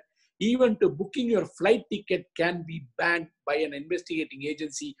all that, even to booking your flight ticket can be banned by an investigating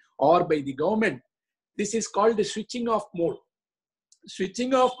agency or by the government. This is called the switching off mode.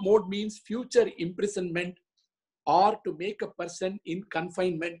 Switching off mode means future imprisonment, or to make a person in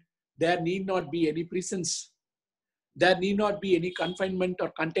confinement, there need not be any prisons. There need not be any confinement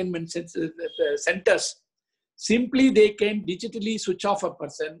or containment centers. Simply, they can digitally switch off a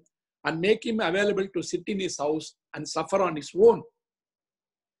person and make him available to sit in his house and suffer on his own.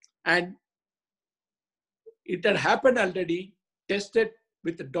 And it had happened already, tested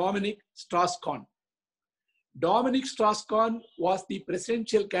with Dominic Strauss-Kahn. Dominic Strauss-Kahn was the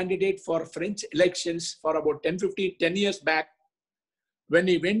presidential candidate for French elections for about 10 years back. When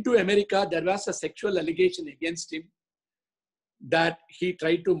he went to America, there was a sexual allegation against him that he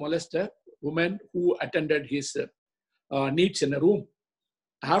tried to molest a woman who attended his needs in a room.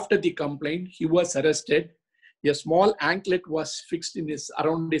 After the complaint, he was arrested. A small anklet was fixed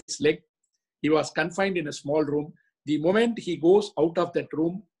around his leg. He was confined in a small room. The moment he goes out of that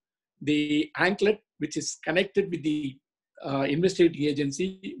room, the anklet, which is connected with the investigating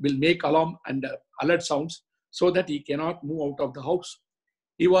agency, will make alarm and alert sounds so that he cannot move out of the house.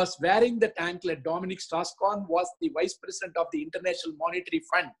 He was wearing that anklet. Dominic Strauss-Kahn was the vice president of the International Monetary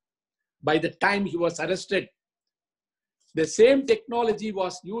Fund by the time he was arrested. The same technology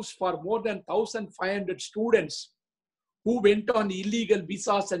was used for more than 1,500 students who went on illegal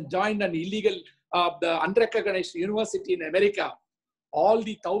visas and joined an illegal, the unrecognized university in America. All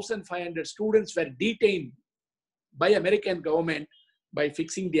the 1,500 students were detained by American government by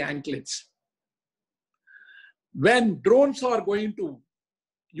fixing the anklets. When drones are going to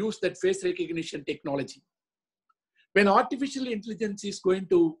use that face recognition technology, when artificial intelligence is going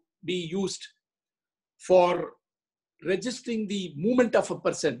to be used for registering the movement of a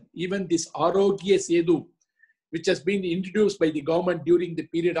person, even this Arogya Setu, which has been introduced by the government during the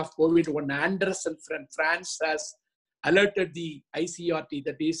period of COVID, when Madras from France has alerted the ICRT,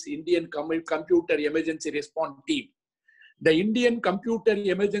 that is Indian Computer Emergency Response Team. The Indian Computer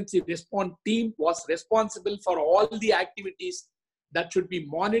Emergency Response Team was responsible for all the activities that should be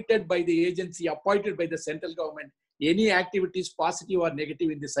monitored by the agency appointed by the central government. Any activities positive or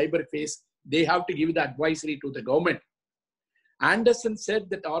negative in the cyber phase, they have to give the advisory to the government. Anderson said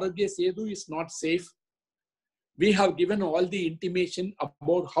that Arogya Setu is not safe. We have given all the intimation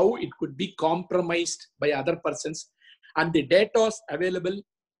about how it could be compromised by other persons, and the data is available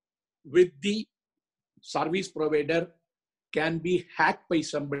with the service provider can be hacked by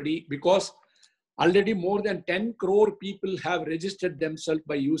somebody, because already more than 10 crore people have registered themselves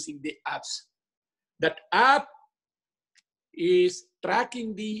by using the apps. That app is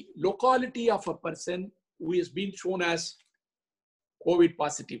tracking the locality of a person who is being shown as COVID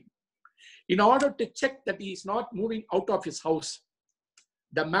positive. In order to check that he is not moving out of his house,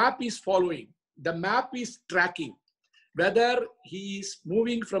 the map is following, the map is tracking whether he is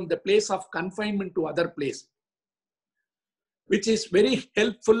moving from the place of confinement to other place, which is very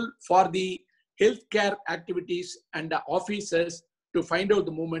helpful for the healthcare activities and the officers to find out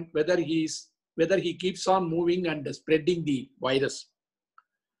the moment whether he keeps on moving and spreading the virus.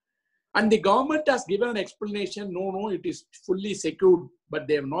 And the government has given an explanation, no, it is fully secured, but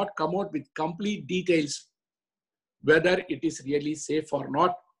they have not come out with complete details whether it is really safe or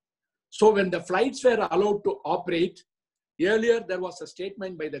not. So when the flights were allowed to operate, earlier there was a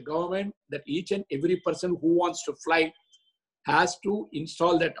statement by the government that each and every person who wants to fly has to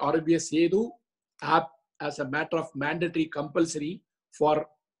install that Arogya Setu app as a matter of mandatory compulsory for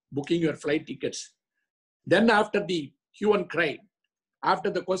booking your flight tickets. Then after the hue and cry,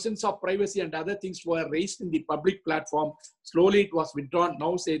 after the questions of privacy and other things were raised in the public platform, slowly it was withdrawn.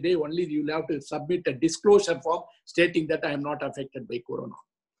 Now say they only you have to submit a disclosure form stating that I am not affected by corona.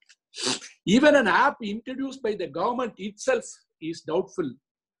 Even an app introduced by the government itself is doubtful.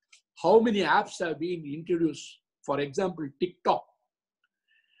 How many apps have been introduced? For example, TikTok.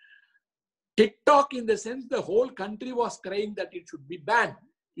 TikTok, in the sense the whole country was crying that it should be banned.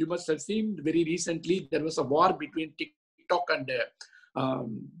 You must have seen very recently there was a war between TikTok TikTok and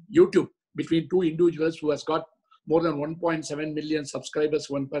YouTube between two individuals who has got more than 1.7 million subscribers,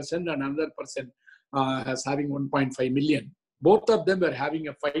 one person, and another person has having 1.5 million. Both of them were having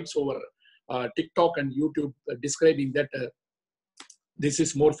a fights over TikTok and YouTube, describing that this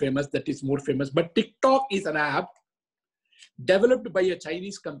is more famous, that is more famous. But TikTok is an app developed by a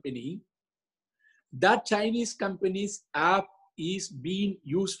Chinese company. That Chinese company's app is being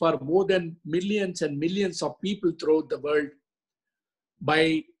used for more than millions and millions of people throughout the world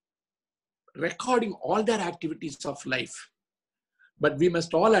by recording all their activities of life. But we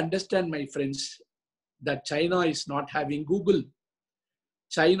must all understand, my friends, that China is not having Google.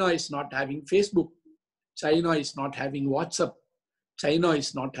 China is not having Facebook. China is not having WhatsApp. China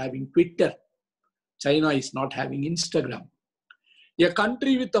is not having Twitter. China is not having Instagram. A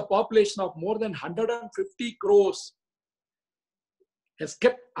country with a population of more than 150 crores has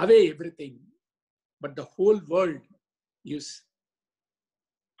kept away everything, but the whole world is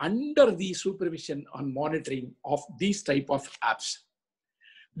under the supervision and monitoring of these type of apps.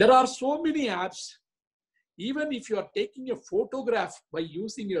 There are so many apps. Even if you are taking a photograph by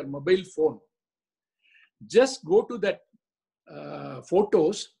using your mobile phone, just go to that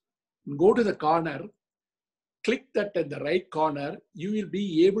photos, go to the corner, click that in the right corner, you will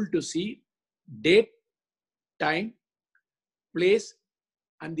be able to see date, time, place,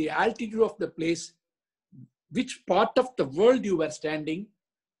 and the altitude of the place, which part of the world you were standing,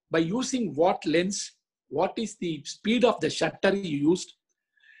 by using what lens, what is the speed of the shutter you used,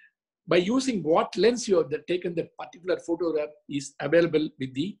 by using what lens you have taken the particular photograph is available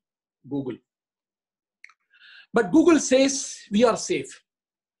with the Google. But Google says we are safe.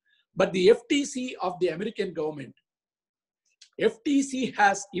 But the FTC of the American government, FTC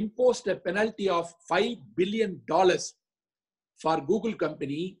has imposed a penalty of $5 billion for Google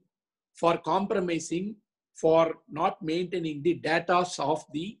company for compromising, for not maintaining the data of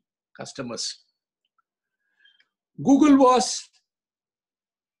the customers. Google was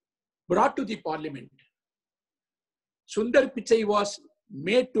brought to the parliament. Sundar Pichai was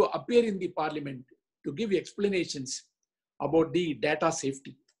made to appear in the parliament to give explanations about the data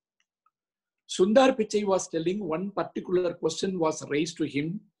safety. Sundar Pichai was telling one particular question was raised to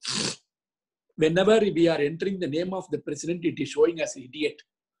him. Whenever we are entering the name of the president, it is showing us idiot.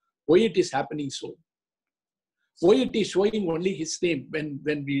 Why it is happening so? Why it is showing only his name?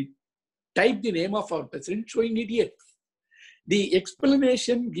 When we type the name of our president, showing idiot. The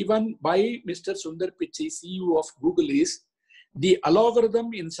explanation given by Mr. Sundar Pichai, CEO of Google, is the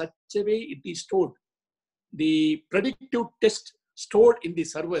algorithm in such a way it is stored. The predictive test stored in the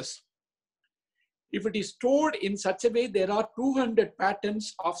servers. If it is stored in such a way, there are 200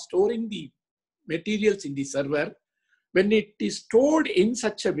 patterns of storing the materials in the server. When it is stored in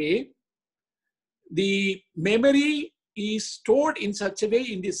such a way, the memory is stored in such a way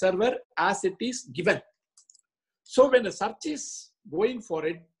in the server as it is given. So when a search is going for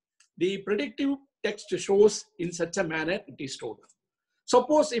it, the predictive text shows in such a manner it is stored.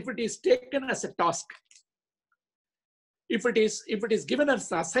 Suppose if it is taken as a task, if it is given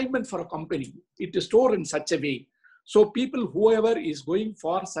as an assignment for a company, it is stored in such a way. So people, whoever is going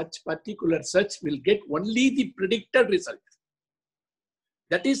for such particular search, will get only the predicted result.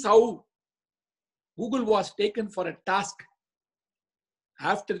 That is how Google was taken for a task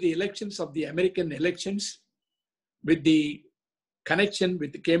after the elections of the American elections, with the connection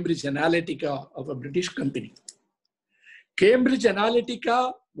with the Cambridge Analytica of a British company. Cambridge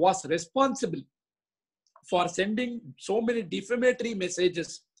Analytica was responsible for sending so many defamatory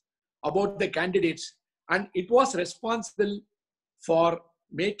messages about the candidates, and it was responsible for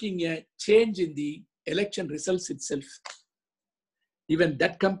making a change in the election results itself. Even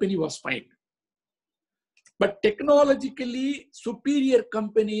that company was fined. But technologically superior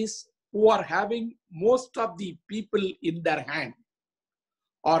companies who are having most of the people in their hand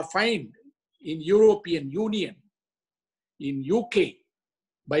are fined in European Union, in UK,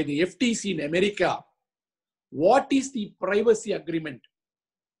 by the FTC in America. What is the privacy agreement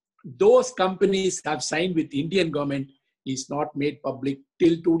those companies have signed with the Indian government is not made public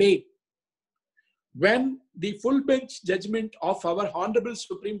till today. When the full bench judgment of our Honorable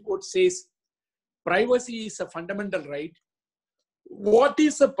Supreme Court says privacy is a fundamental right, what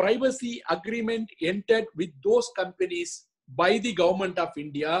is a privacy agreement entered with those companies by the government of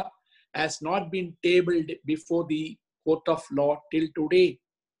India has not been tabled before the court of law till today.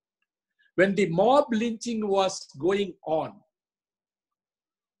 When the mob lynching was going on,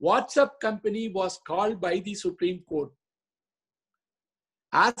 WhatsApp company was called by the Supreme Court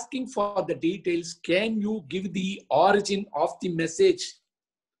asking for the details. Can you give the origin of the message?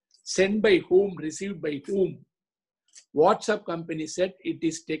 Sent by whom, received by whom? WhatsApp company said it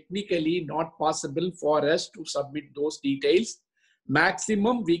is technically not possible for us to submit those details.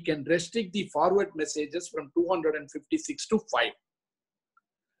 Maximum, we can restrict the forward messages from 256 to 5.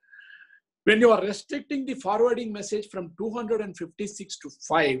 When you are restricting the forwarding message from 256 to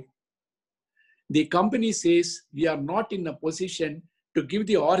 5, the company says we are not in a position to give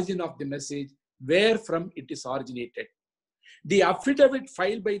the origin of the message, where from it is originated. The affidavit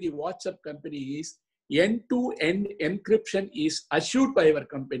filed by the WhatsApp company is end-to-end encryption is assured by our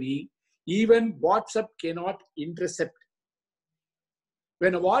company. Even WhatsApp cannot intercept.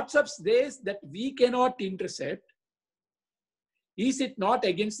 When WhatsApp says that we cannot intercept, is it not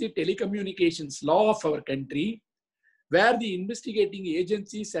against the telecommunications law of our country, where the investigating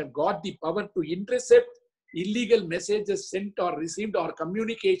agencies have got the power to intercept illegal messages sent or received or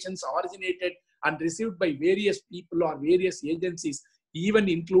communications originated and received by various people or various agencies, even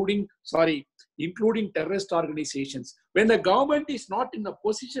including terrorist organizations? When the government is not in a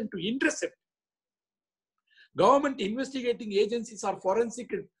position to intercept, government investigating agencies or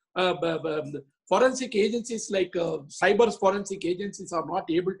forensic agencies like cyber forensic agencies are not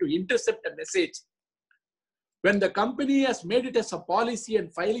able to intercept a message. When the company has made it as a policy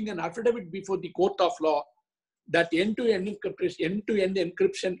and filing an affidavit before the court of law that end-to-end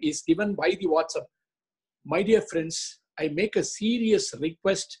encryption is given by the WhatsApp, my dear friends, I make a serious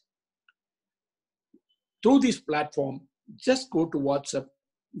request through this platform. Just go to WhatsApp,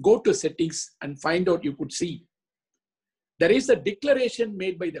 go to settings and find out. You could see there is a declaration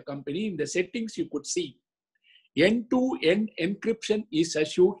made by the company. In the settings, you could see end-to-end encryption is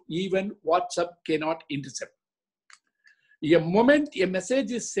assured, even WhatsApp cannot intercept. The moment a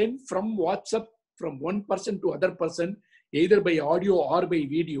message is sent from WhatsApp from one person to other person, either by audio or by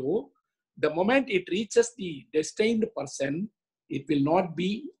video, the moment it reaches the destined person, it will not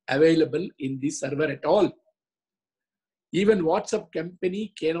be available in the server at all. Even WhatsApp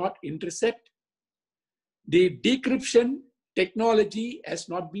company cannot intercept. The decryption technology has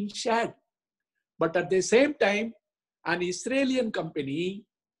not been shared. But at the same time, an Israeli company,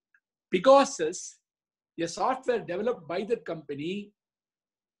 Pegasus, a software developed by the company,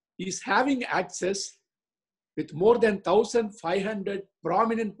 is having access with more than 1,500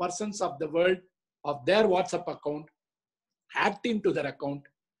 prominent persons of the world of their WhatsApp account, hacked into their account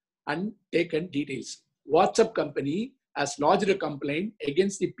and taken details. WhatsApp company has lodged a complaint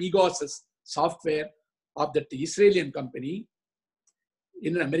against the Pegasus software of the Israeli company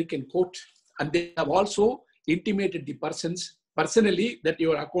in an American court. And they have also intimated the persons personally that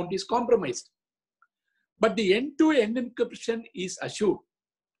your account is compromised. But the end-to-end encryption is assured.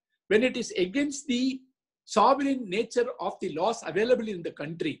 When it is against the sovereign nature of the laws available in the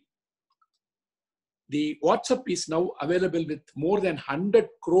country, the WhatsApp is now available with more than 100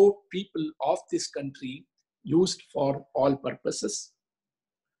 crore people of this country, used for all purposes.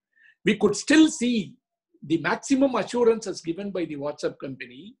 We could still see the maximum assurances given by the WhatsApp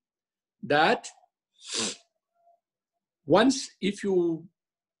company that once if you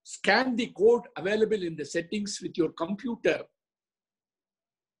scan the code available in the settings with your computer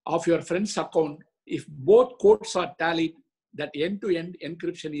of your friend's account, if both codes are tallied, that end-to-end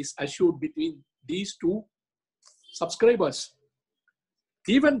encryption is assured between these two subscribers.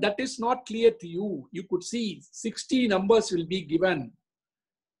 Even that is not clear to you. You could see 60 numbers will be given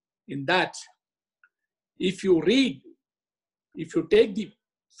in that. If you read, if you take the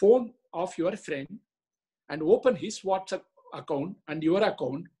phone of your friend and open his WhatsApp account and your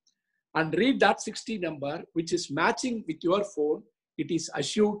account and read that 60 number, which is matching with your phone, it is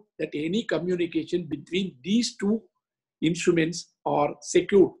assured that any communication between these two instruments are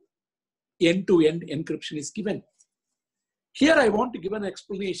secure. End-to-end encryption is given. Here I want to give an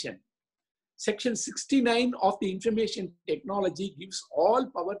explanation. Section 69 of the Information Technology gives all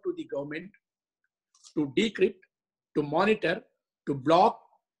power to the government to decrypt, to monitor, to block,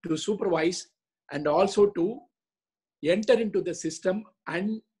 to supervise, and also to enter into the system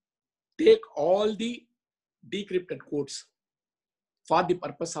and take all the decrypted codes for the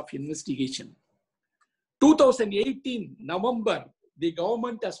purpose of investigation. 2018 November, the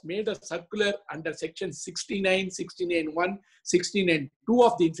government has made a circular under section 69, 69.1, 69.2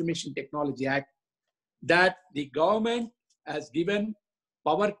 of the Information Technology Act that the government has given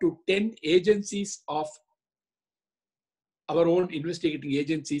power to 10 agencies of our own investigating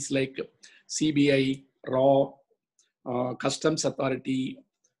agencies like CBI, RAW, Customs Authority,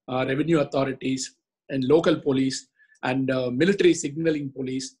 Revenue Authorities, and local police, and military signaling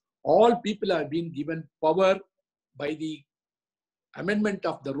police. All people have been given power by the amendment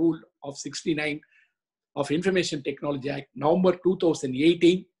of the rule of 69 of Information Technology Act, November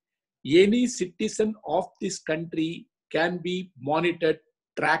 2018. Any citizen of this country can be monitored,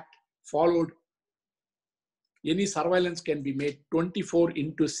 tracked, followed. Any surveillance can be made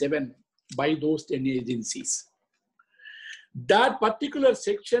 24/7 by those 10 agencies. That particular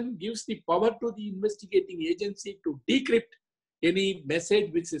section gives the power to the investigating agency to decrypt any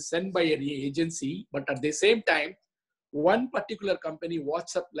message which is sent by any agency, but at the same time, one particular company,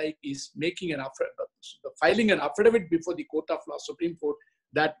 WhatsApp, like, is making filing an affidavit before the Court of Law, Supreme Court,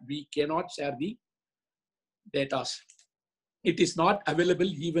 that we cannot share the data. It is not available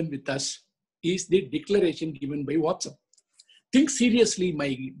even with us, is the declaration given by WhatsApp. Think seriously,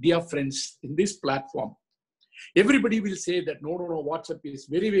 my dear friends, in this platform. Everybody will say that no, WhatsApp is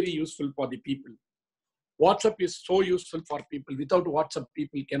very, very useful for the people. WhatsApp is so useful for people. Without WhatsApp,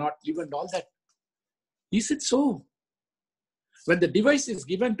 people cannot live and all that. Is it so? When the device is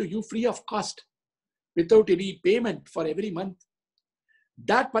given to you free of cost, without any payment for every month,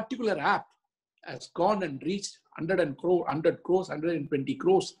 that particular app has gone and reached 100 crores, 120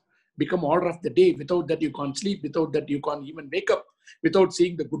 crores, become order of the day. Without that, you can't sleep. Without that, you can't even wake up. Without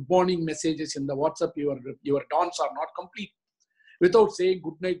seeing the good morning messages in the WhatsApp, your dawns are not complete. Without saying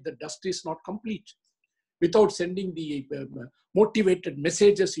good night, the dust is not complete. Without sending the motivated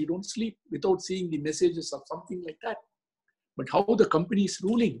messages, you don't sleep. Without seeing the messages of something like that. But how the company is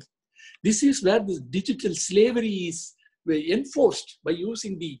ruling. This is where this digital slavery is enforced by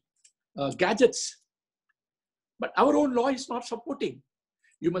using the gadgets. But our own law is not supporting.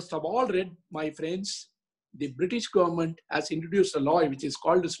 You must have all read, my friends, the British government has introduced a law which is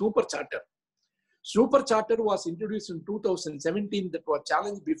called the Snooper Charter. Snooper Charter was introduced in 2017 that was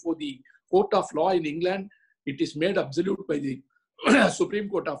challenged before the Court of Law in England. It is made absolute by the Supreme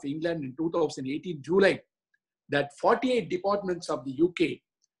Court of England in 2018, July, that 48 departments of the UK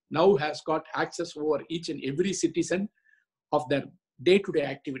now has got access over each and every citizen of their day-to-day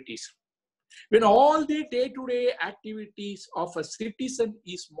activities. When all the day-to-day activities of a citizen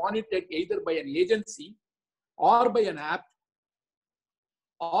is monitored either by an agency or by an app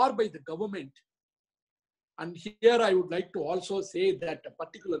or by the government. And here I would like to also say that a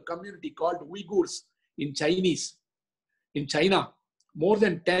particular community called Uyghurs in China, more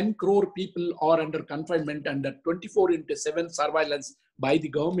than 10 crore people are under confinement under 24/7 surveillance by the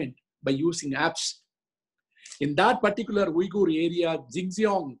government by using apps. In that particular Uyghur area,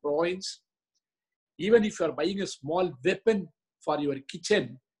 Xinjiang province, even if you are buying a small weapon for your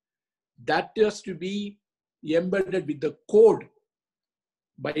kitchen, that has to be embedded with the code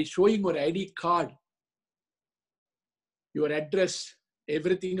by showing your ID card, your address,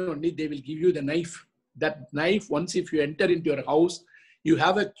 everything only, they will give you the knife. That knife, once if you enter into your house, you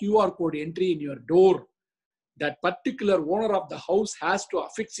have a QR code entry in your door. That particular owner of the house has to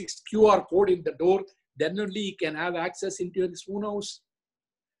affix his QR code in the door. Then only he can have access into his own house.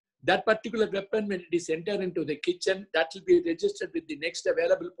 That particular weapon, when it is entered into the kitchen, that will be registered with the next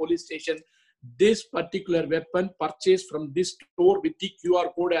available police station. This particular weapon purchased from this store with the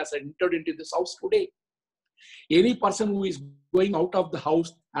QR code has entered into this house today. Any person who is going out of the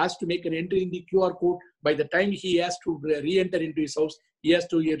house has to make an entry in the QR code. By the time he has to re-enter into his house, he has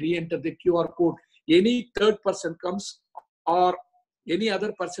to re-enter the QR code. Any third person comes or any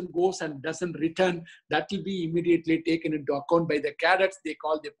other person goes and doesn't return, that will be immediately taken into account by the cadets. They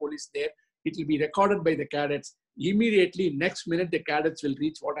call the police there. It will be recorded by the cadets. Immediately, next minute, the cadets will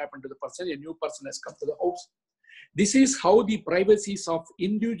reach what happened to the person. A new person has come to the house. This is how the privacies of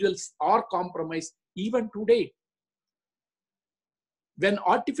individuals are compromised even today. When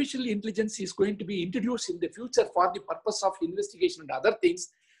artificial intelligence is going to be introduced in the future for the purpose of investigation and other things,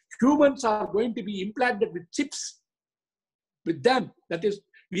 humans are going to be implanted with chips with them. That is,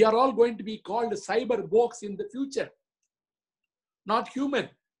 we are all going to be called cyberborgs in the future. Not human.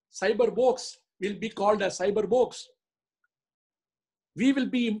 Cyberborgs will be called as cyberborgs. We will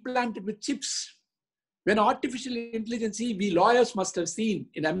be implanted with chips. When artificial intelligence, we lawyers must have seen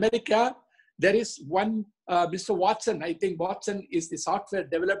in America, there is one Mr. Watson. I think Watson is the software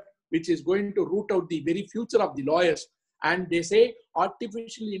developed which is going to root out the very future of the lawyers. And they say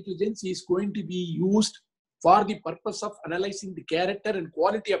artificial intelligence is going to be used for the purpose of analyzing the character and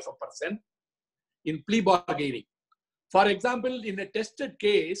quality of a person in plea bargaining. For example, in a tested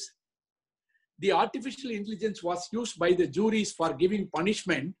case, the artificial intelligence was used by the juries for giving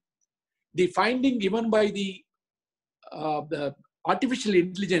punishment. The finding given by the artificial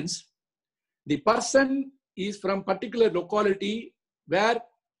intelligence, the person is from particular locality where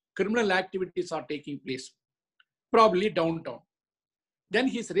criminal activities are taking place, probably downtown. Then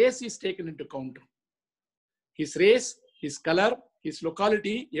his race is taken into account. His race, his color, his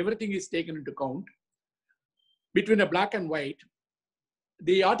locality, everything is taken into account. Between a black and white,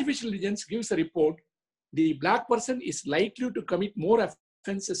 the artificial intelligence gives a report. the black person is likely to commit more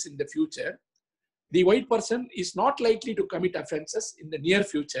offenses in the future. The white person is not likely to commit offenses in the near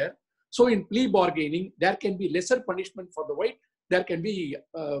future. So in plea bargaining, there can be lesser punishment for the white, there can be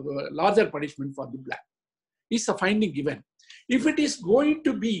larger punishment for the black. It's a finding given. If it is going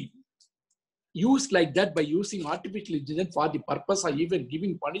to be used like that by using artificial intelligence for the purpose of even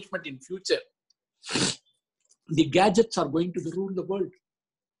giving punishment in future, the gadgets are going to rule the world.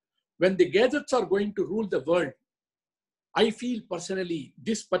 When the gadgets are going to rule the world, I feel personally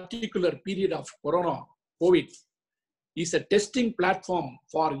this particular period of Corona, COVID, is a testing platform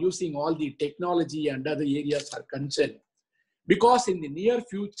for using all the technology and other areas are concerned. Because in the near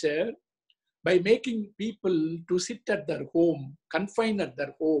future, by making people to sit at their home, confined at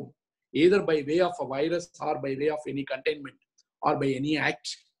their home, either by way of a virus or by way of any containment or by any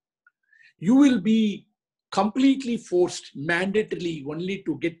act, you will be completely forced mandatorily only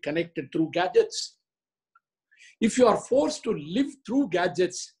to get connected through gadgets. If you are forced to live through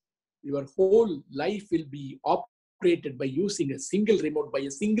gadgets, your whole life will be operated by using a single remote by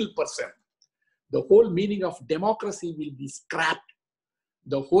a single person. The whole meaning of democracy will be scrapped.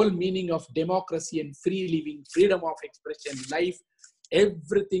 The whole meaning of democracy and free living, freedom of expression, life,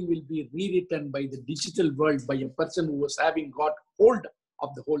 everything will be rewritten by the digital world by a person who was having got hold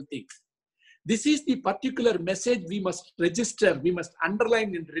of the whole thing. This is the particular message we must register, we must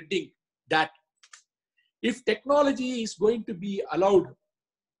underline in reading, that if technology is going to be allowed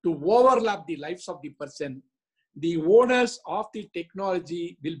to overlap the lives of the person, the owners of the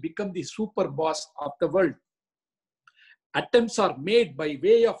technology will become the super boss of the world. Attempts are made by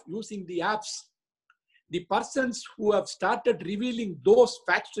way of using the apps. The persons who have started revealing those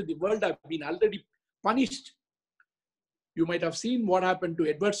facts to the world have been already punished. You might have seen what happened to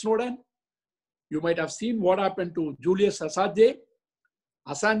Edward Snowden. You might have seen what happened to Julius Assange.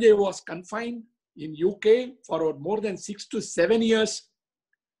 Assange was confined in UK for more than 6 to 7 years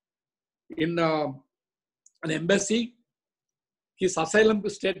in an embassy. His asylum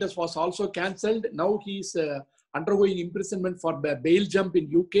status was also cancelled. Now he is undergoing imprisonment for bail jump in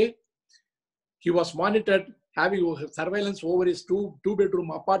UK. He was monitored, having surveillance over his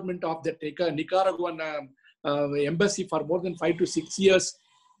two-bedroom apartment of the Nicaraguan embassy for more than 5 to 6 years,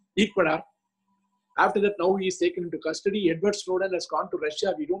 Ecuador. After that, now he is taken into custody. Edward Snowden has gone to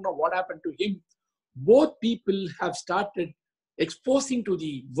Russia. We don't know what happened to him. Both people have started exposing to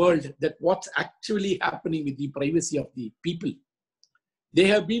the world that what's actually happening with the privacy of the people. They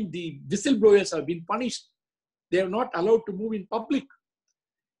have been, the whistleblowers have been punished. They are not allowed to move in public.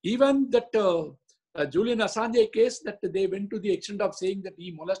 Even that Julian Assange case, that they went to the extent of saying that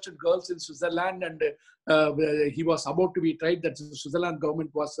he molested girls in Switzerland and he was about to be tried, that the Switzerland government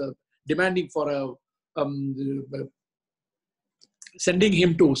was demanding for sending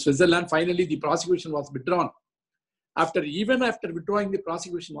him to Switzerland. Finally, the prosecution was withdrawn. Even after withdrawing the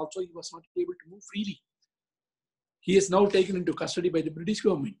prosecution also, he was not able to move freely. He is now taken into custody by the British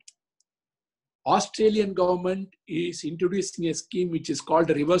government. Australian government is introducing a scheme which is called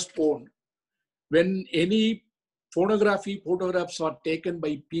reverse porn. When any photographs are taken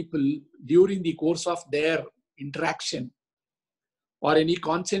by people during the course of their interaction or any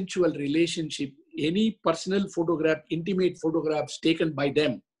consensual relationship, any personal photograph, intimate photographs taken by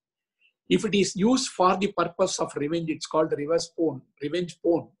them, if it is used for the purpose of revenge, it's called reverse porn, revenge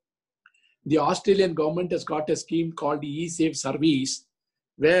porn. The Australian government has got a scheme called the eSave service,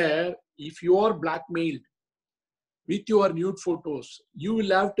 where if you are blackmailed with your nude photos, you will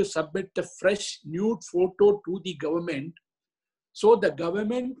have to submit a fresh nude photo to the government. So the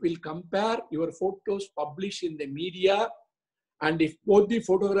government will compare your photos published in the media, and if both the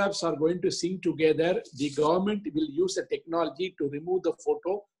photographs are going to sync together, the government will use a technology to remove the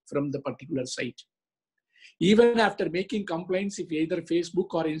photo from the particular site. Even after making complaints, if either Facebook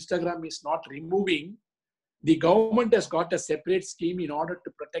or Instagram is not removing, the government has got a separate scheme in order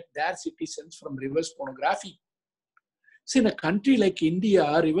to protect their citizens from reverse pornography. So in a country like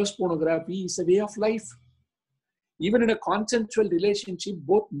India, reverse pornography is a way of life. Even in a consensual relationship,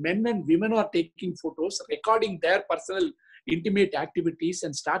 both men and women are taking photos, recording their personal intimate activities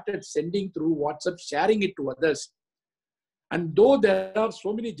and started sending through WhatsApp, sharing it to others. And though there are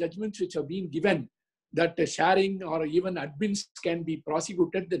so many judgments which have been given that sharing or even admins can be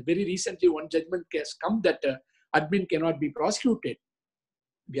prosecuted, that very recently one judgment has come that admin cannot be prosecuted.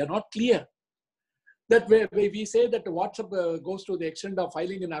 We are not clear. That way we say that WhatsApp goes to the extent of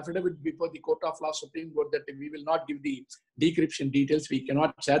filing an affidavit before the Court of Law Supreme Court that we will not give the decryption details, we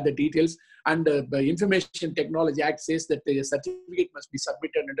cannot share the details, and the Information Technology Act says that the certificate must be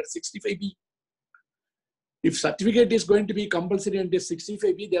submitted under 65B. If certificate is going to be compulsory under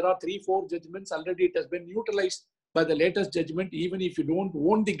 65B, there are 3-4 judgments already. It has been neutralized by the latest judgment. Even if you don't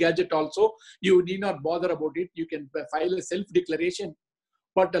own the gadget also, you need not bother about it. You can file a self-declaration.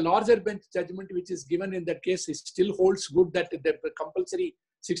 But the larger bench judgment which is given in that case, it still holds good that the compulsory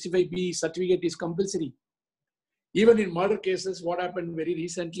 65B certificate is compulsory. Even in murder cases, what happened very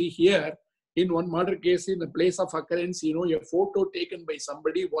recently here, in one murder case in the place of occurrence, you know, a photo taken by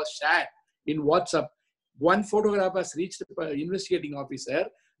somebody was shared in WhatsApp. One photograph has reached the investigating officer.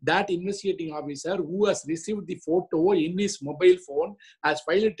 That investigating officer who has received the photo in his mobile phone has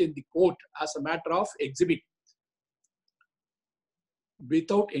filed it in the court as a matter of exhibit.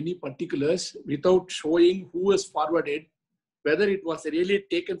 Without any particulars, without showing who has forwarded, whether it was really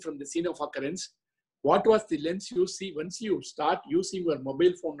taken from the scene of occurrence, what was the lens you see. Once you start using your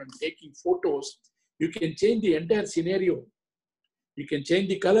mobile phone and taking photos, you can change the entire scenario. You can change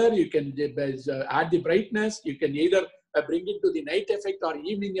the color, you can add the brightness, you can either bring it to the night effect or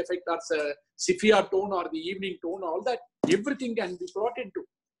evening effect or sepia tone or the evening tone, all that, everything can be brought into.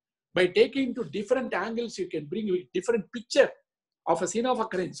 By taking to different angles, you can bring a different picture of a scene of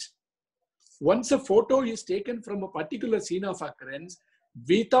occurrence. Once a photo is taken from a particular scene of occurrence,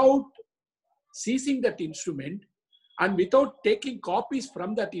 without seizing that instrument and without taking copies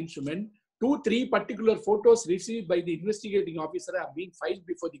from that instrument, 2-3 particular photos received by the investigating officer have been filed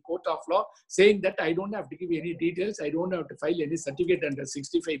before the court of law, saying that I don't have to give any details, I don't have to file any certificate under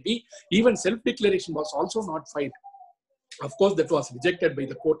 65B. Even self-declaration was also not filed. Of course, that was rejected by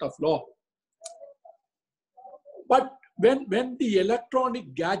the court of law. But when the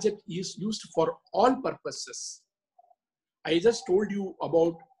electronic gadget is used for all purposes, I just told you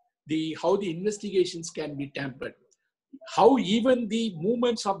about how the investigations can be tampered, how even the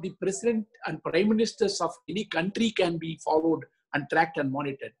movements of the president and prime ministers of any country can be followed and tracked and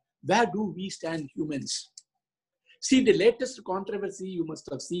monitored. Where do we stand, humans? See, the latest controversy you must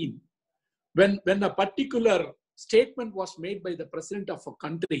have seen, when a particular statement was made by the president of a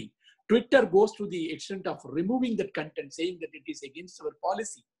country, Twitter goes to the extent of removing that content, saying that it is against our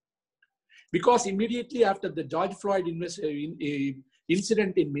policy. Because immediately after the George Floyd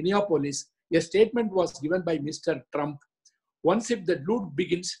incident in Minneapolis, a statement was given by Mr. Trump. Once if the loot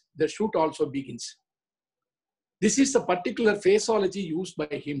begins, the shoot also begins. This is a particular phraseology used by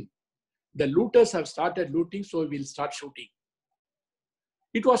him. The looters have started looting, so we will start shooting.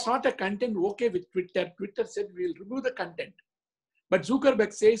 It was not a content okay with Twitter. Twitter said we will remove the content. But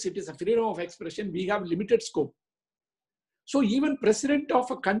Zuckerberg says it is a freedom of expression. We have limited scope. So even president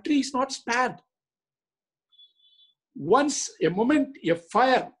of a country is not spared. Once a moment a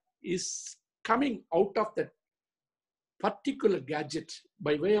fire is coming out of that particular gadget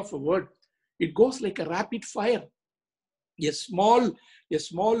by way of a word, it goes like a rapid fire. A small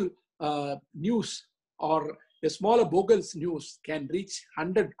news or a smaller bogle's news can reach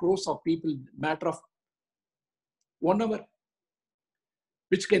 100 crores of people in a matter of 1 hour,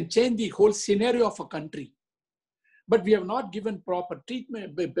 which can change the whole scenario of a country. But we have not given proper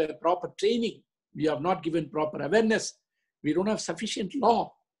treatment, proper training. We have not given proper awareness. We don't have sufficient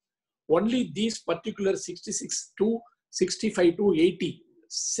law. Only these particular 66 to 65 to 80,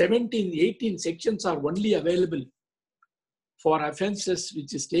 18 sections are only available for offenses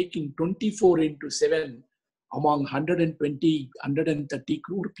which is taking 24/7 among 120, 130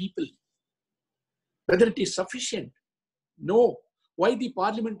 crore people. Whether it is sufficient? No. Why the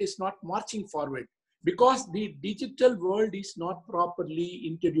parliament is not marching forward? Because the digital world is not properly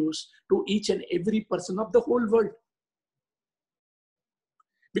introduced to each and every person of the whole world.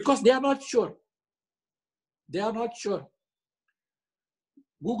 Because they are not sure. They are not sure.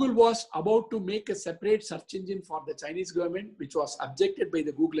 Google was about to make a separate search engine for the Chinese government, which was objected by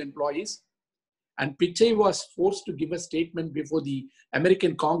the Google employees. And Pichai was forced to give a statement before the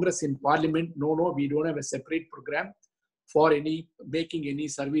American Congress in Parliament. No, we don't have a separate program for making any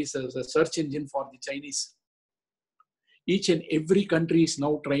service as a search engine for the Chinese. Each and every country is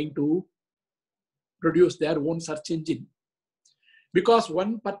now trying to produce their own search engine. Because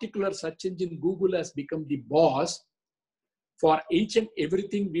one particular search engine, Google, has become the boss. For each and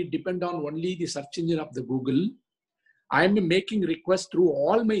everything, we depend on only the search engine of the Google. I am making requests through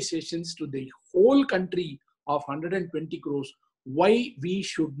all my sessions to the whole country of 120 crores, why we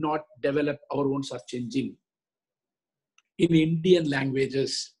should not develop our own search engine in Indian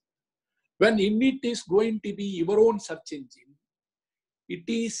languages. When it is going to be your own search engine, it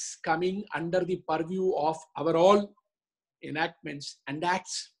is coming under the purview of our all enactments and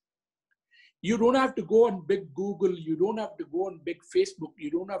acts. You don't have to go and beg Google, you don't have to go and beg Facebook,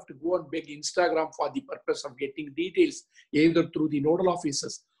 you don't have to go and beg Instagram for the purpose of getting details, either through the nodal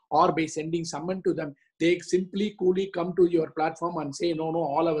offices or by sending someone to them, they simply coolly come to your platform and say, no,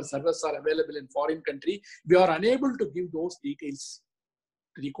 all our servers are available in foreign country. We are unable to give those details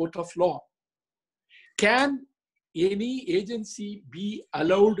to the court of law. Can any agency be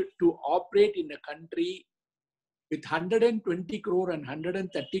allowed to operate in a country with 120 crore and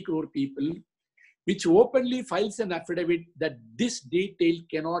 130 crore people, which openly files an affidavit that this detail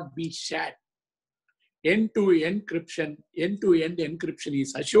cannot be shared? End-to-end encryption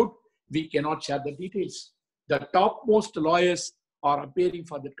is assured. We cannot share the details. The topmost lawyers are appearing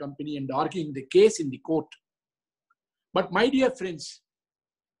for that company and arguing the case in the court. But my dear friends,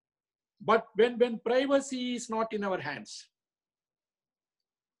 when privacy is not in our hands,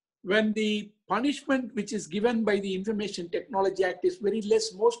 when the punishment which is given by the Information Technology Act is very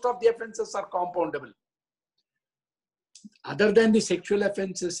less, most of the offenses are compoundable. Other than the sexual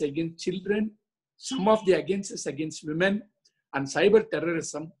offenses against children, some of the offenses against women and cyber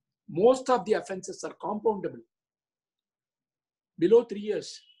terrorism, most of the offenses are compoundable. Below 3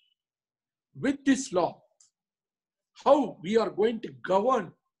 years. With this law, how we are going to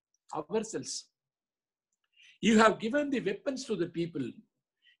govern ourselves? You have given the weapons to the people.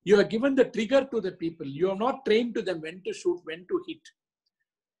 You have given the trigger to the people. You have not trained to them when to shoot, when to hit.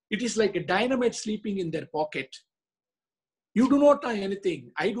 It is like a dynamite sleeping in their pocket. You do not know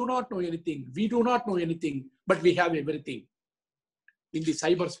anything. I do not know anything. We do not know anything, but we have everything in the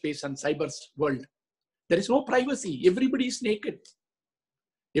cyberspace and cyber world. There is no privacy. Everybody is naked.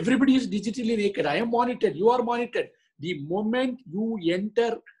 Everybody is digitally naked. I am monitored. You are monitored. The moment you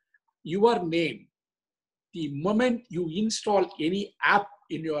enter your name, the moment you install any app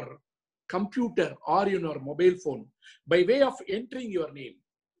in your computer or in your mobile phone, by way of entering your name,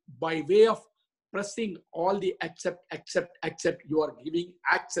 by way of pressing all the accept, you are giving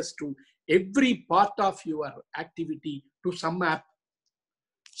access to every part of your activity to some app.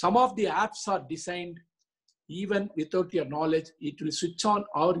 Some of the apps are designed even without your knowledge. It will switch on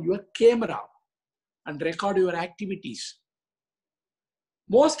your camera and record your activities.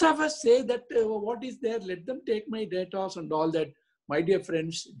 Most of us say that what is there? Let them take my data and all that. My dear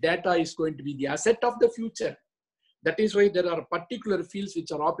friends, data is going to be the asset of the future. That is why there are particular fields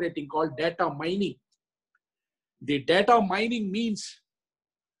which are operating called data mining. The data mining means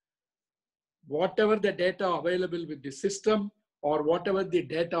whatever the data available with the system or whatever the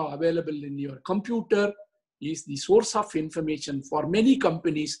data available in your computer is the source of information for many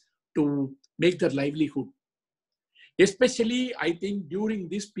companies to make their livelihood. Especially, I think, during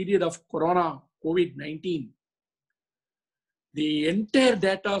this period of Corona, COVID-19, the entire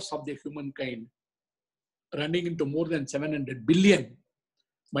data of the humankind, running into more than 700 billion,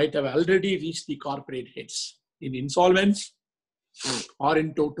 might have already reached the corporate heads in insolvents or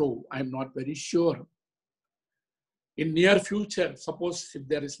in toto. I'm not very sure. In near future, suppose if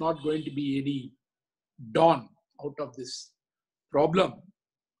there is not going to be any dawn out of this problem,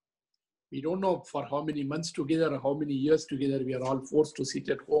 we don't know for how many months together or how many years together we are all forced to sit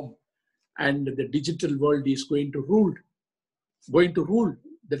at home, and the digital world is going to rule.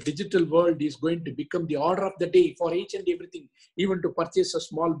 The digital world is going to become the order of the day for each and everything. Even to purchase a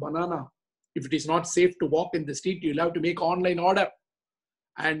small banana, if it is not safe to walk in the street, you'll have to make online order,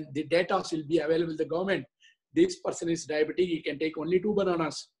 and the data will be available to the government. This person is diabetic, he can take only 2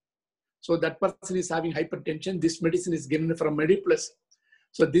 bananas. So that person is having hypertension. This medicine is given from MediPlus.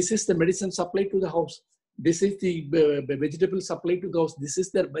 So this is the medicine supply to the house. This is the vegetable supply to the house. This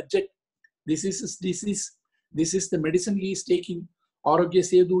is their budget. This is the medicine he is taking. Arogya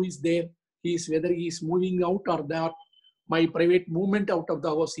Sedu is there. Whether he is moving out or not. My private movement out of the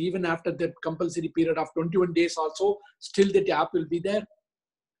house, even after that compulsory period of 21 days also, still the app will be there.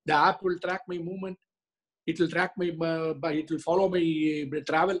 The app will track my movement. It will track it will follow my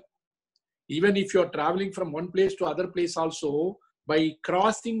travel. Even if you are traveling from one place to other place also, by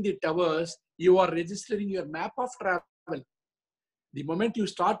crossing the towers, you are registering your map of travel. The moment you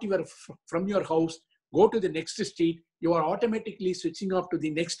start from your house, go to the next street, you are automatically switching off to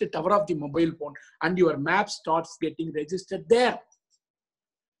the next tower of the mobile phone, and your map starts getting registered there.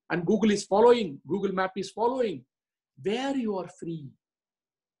 And Google is following, Google Map is following. Where you are free?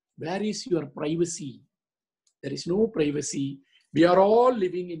 Where is your privacy? There is no privacy. We are all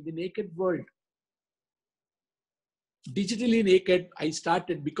living in the naked world. Digitally naked, I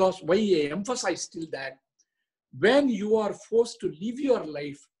started because why I emphasize still that when you are forced to live your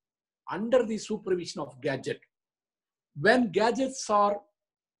life under the supervision of gadget, when gadgets are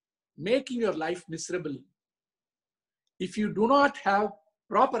making your life miserable, if you do not have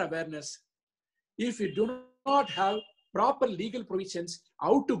proper awareness, if you do not have proper legal provisions,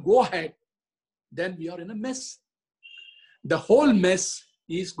 how to go ahead, then we are in a mess. The whole mess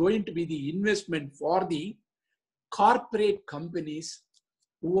is going to be the investment for the corporate companies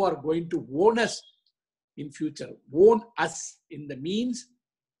who are going to own us in future. Own us in the means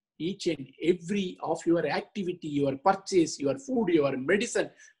each and every of your activity, your purchase, your food, your medicine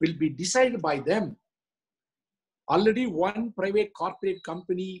will be decided by them. Already one private corporate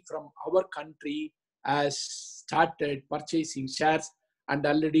company from our country has started purchasing shares and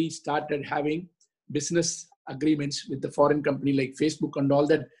already started having business agreements with the foreign company like Facebook and all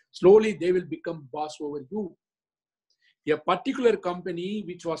that. Slowly they will become boss over you. A particular company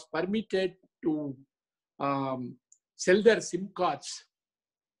which was permitted to sell their SIM cards,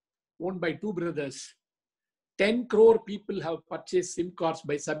 owned by two brothers, 10 crore people have purchased SIM cards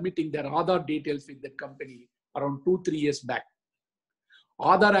by submitting their Aadhaar details with that company around 2-3 years back.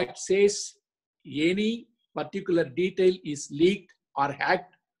 Aadhaar Act says any particular detail is leaked or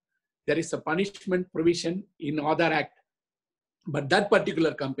hacked, there is a punishment provision in Aadhaar Act. But that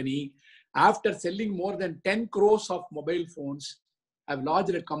particular company, after selling more than 10 crores of mobile phones, have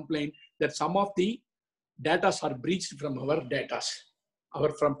lodged a complaint that some of the data are breached from our data,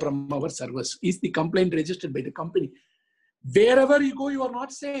 from our servers. Is the complaint registered by the company? Wherever you go, you are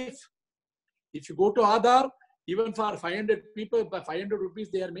not safe. If you go to Aadhaar, even for 500 people, by 500 rupees,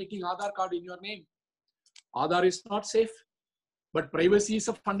 they are making Aadhaar card in your name. Aadhaar is not safe, but privacy is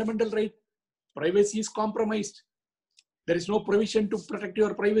a fundamental right. Privacy is compromised. There is no provision to protect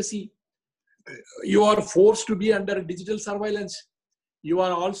your privacy. You are forced to be under digital surveillance. You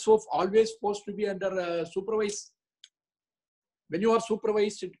are also always supposed to be under supervised. When you are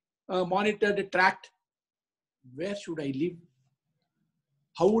supervised, monitored, tracked, where should I live?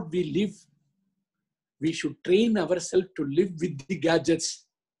 How would we live? We should train ourselves to live with the gadgets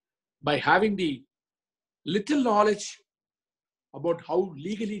by having the little knowledge about how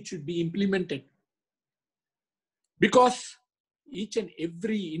legally it should be implemented. Because each and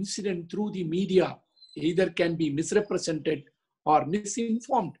every incident through the media either can be misrepresented or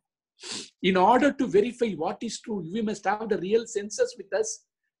misinformed. In order to verify what is true, we must have the real census with us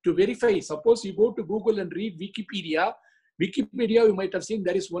to verify. Suppose you go to Google and read Wikipedia. Wikipedia, you might have seen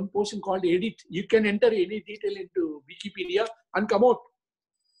there is one portion called edit. You can enter any detail into Wikipedia and come out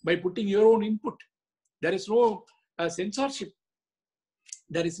by putting your own input. There is no censorship.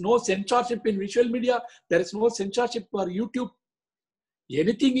 There is no censorship in visual media. There is no censorship for YouTube.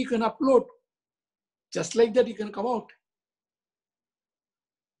 Anything you can upload. Just like that, you can come out.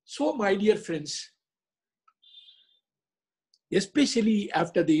 So, my dear friends, especially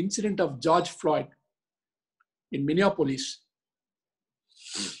after the incident of George Floyd in Minneapolis,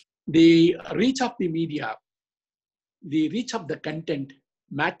 the reach of the media, the reach of the content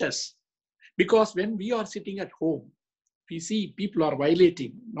matters. Because when we are sitting at home, we see people are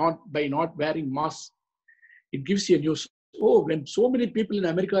violating by not wearing masks. It gives you a news. Oh, when so many people in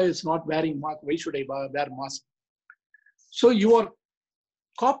America is not wearing mask, why should I wear mask? So you are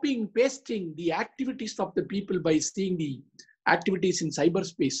copying, pasting the activities of the people by seeing the activities in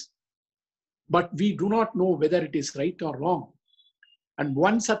cyberspace. But we do not know whether it is right or wrong. And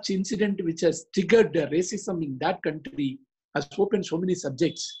one such incident which has triggered racism in that country has opened so many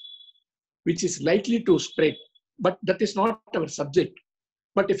subjects, which is likely to spread. But that is not our subject.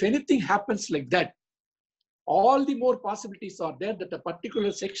 But if anything happens like that, all the more possibilities are there that a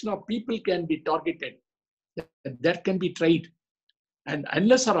particular section of people can be targeted, that can be tried. And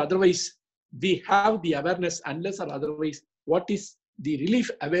unless or otherwise, we have the awareness, unless or otherwise, what is the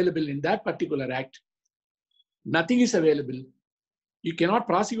relief available in that particular act? Nothing is available. You cannot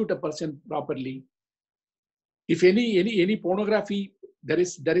prosecute a person properly. If any pornography, there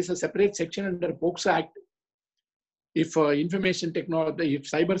is a separate section under POCSO Act. If information technology, if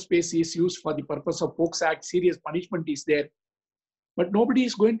cyberspace is used for the purpose of POCSO Act, serious punishment is there. But nobody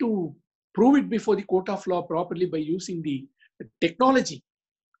is going to prove it before the court of law properly by using the technology.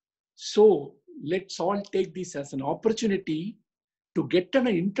 So let's all take this as an opportunity to get an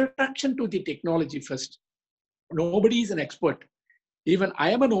introduction to the technology first. Nobody is an expert. Even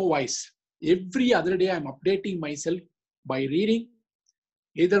I am a novice. Every other day I'm updating myself by reading,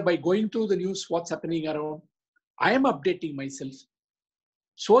 either by going through the news, what's happening around. I am updating myself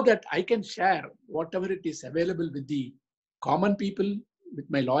so that I can share whatever it is available with the common people, with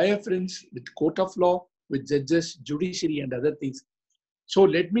my lawyer friends, with court of law, with judges, judiciary, and other things. So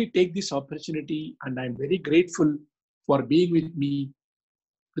let me take this opportunity, and I'm very grateful for being with me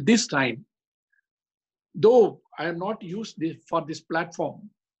this time. Though I am not used for this platform,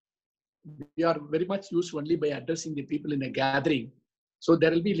 we are very much used only by addressing the people in a gathering. So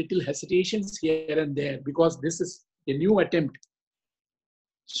there will be little hesitations here and there because this is a new attempt.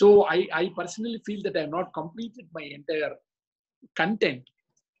 So I personally feel that I have not completed my entire content,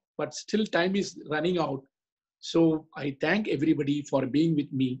 but still time is running out. So I thank everybody for being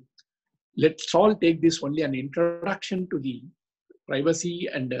with me. Let's all take this only an introduction to the privacy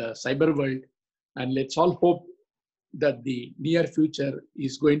and cyber world, and let's all hope that the near future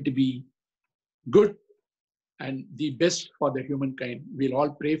is going to be good and the best for the humankind. We'll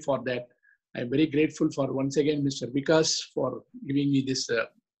all pray for that. I'm very grateful for once again Mr. Vikas for giving me this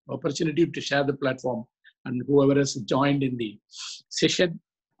opportunity to share the platform, and whoever has joined in the session.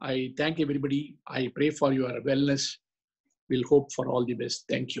 I thank everybody. I pray for your wellness. We'll hope for all the best.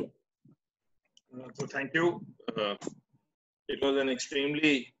 Thank you. So thank you. It was an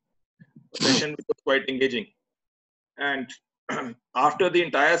extremely session which was quite engaging. And after the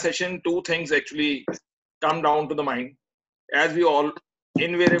entire session, two things actually come down to the mind. As we all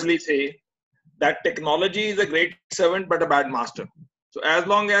invariably say, that technology is a great servant but a bad master. So as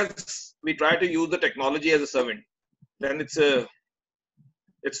long as we try to use the technology as a servant, then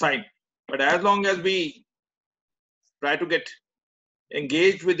it's fine. But as long as we try to get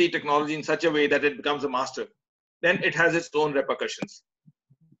engaged with the technology in such a way that it becomes a master, then it has its own repercussions.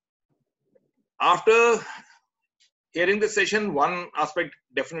 After hearing this session, one aspect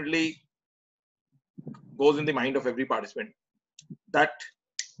definitely goes in the mind of every participant, that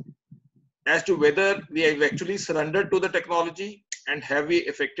as to whether we have actually surrendered to the technology and have we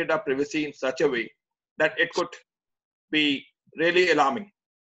affected our privacy in such a way that it could be really alarming.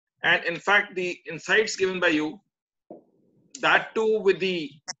 And in fact, the insights given by you, that too with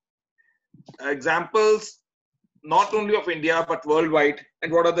the examples not only of India but worldwide,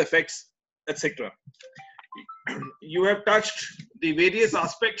 and what are the effects, etc. You have touched the various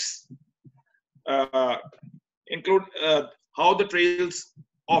aspects, include how the trails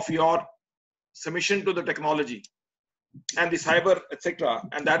of your submission to the technology and the cyber, etc.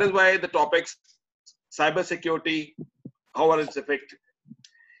 And that is why the topics cyber security, how are its effect,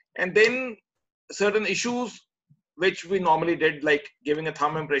 and then certain issues which we normally did, like giving a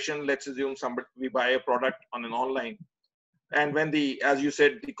thumb impression. Let's assume somebody, we buy a product on an online, and when the, as you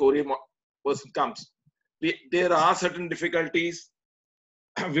said, the courier person comes, there are certain difficulties.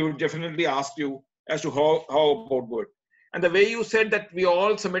 We would definitely ask you as to how about word. And the way you said that we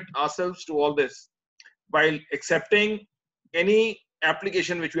all submit ourselves to all this while accepting any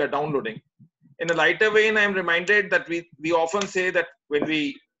application which we are downloading. In a lighter vein, I am reminded that we often say that when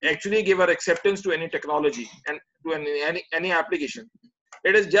we actually give our acceptance to any technology and to any application,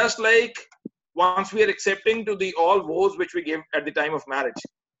 it is just like once we are accepting to the all vows which we give at the time of marriage,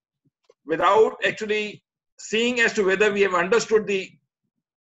 without actually seeing as to whether we have understood the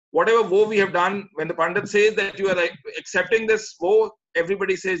whatever vow we have done. When the Pandit says that you are accepting this vow,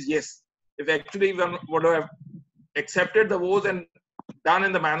 everybody says yes. If actually we would have accepted the vows and done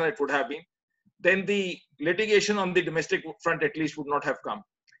in the manner it would have been, then the litigation on the domestic front at least would not have come.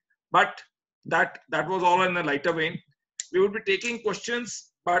 But that was all in a lighter vein. We would be taking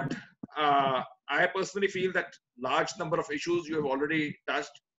questions, but I personally feel that large number of issues you have already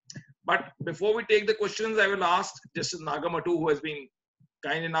touched. But before we take the questions, I will ask Justice Nagamatu, who has been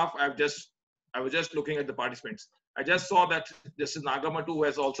kind enough. I was just looking at the participants. I just saw that Justice Nagamatu, who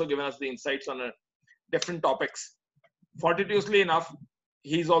has also given us the insights on different topics. Fortuitously enough,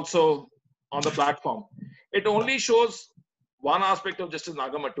 he's also on the platform. It only shows one aspect of Justice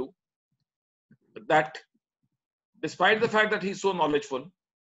Nagamatu, that despite the fact that he's so knowledgeable,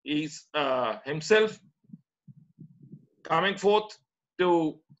 he's himself coming forth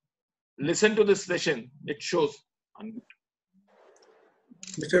to listen to this session. It shows.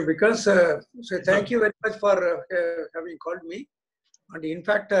 Mr. Vikas, so thank you very much for having called me. And in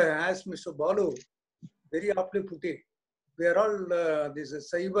fact, as Mr. Balu very aptly put it, we are all this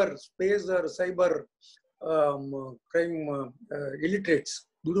cyber space or cyber crime illiterates.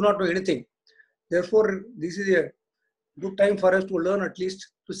 We do not know anything. Therefore, this is a good time for us to learn, at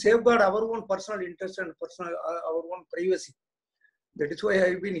least to safeguard our own personal interest and our own privacy. That is why I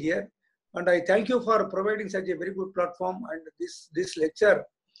have been here. And I thank you for providing such a very good platform. And this lecture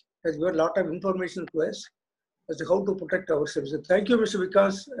has given a lot of information to us as to how to protect ourselves. So thank you, Mr.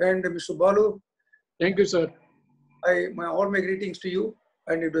 Vikas and Mr. Balu. Thank you, sir. All my greetings to you.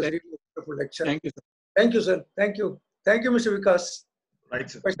 And it was really a wonderful lecture. Thank you, sir. Thank you, sir. Thank you. Thank you, Mr. Vikas. Right,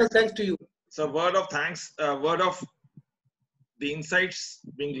 sir. Special thanks to you. So word of thanks, word of the insights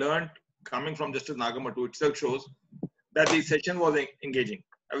being learned coming from Justice Nagamatu itself shows that the session was engaging.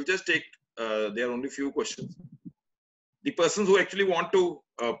 I will just take, there are only few questions. The persons who actually want to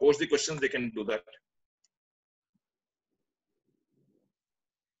post the questions, they can do that.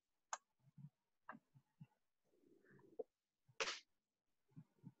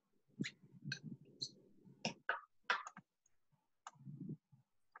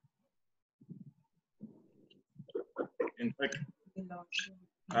 In fact,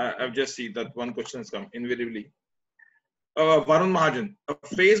 I've just seen that one question has come invariably. Varun Mahajan,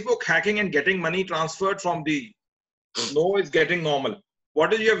 Facebook hacking and getting money transferred from the no is getting normal.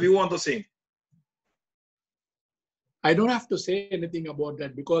 What is your view on the same? I don't have to say anything about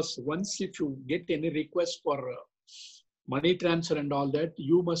that, because once if you get any request for money transfer and all that,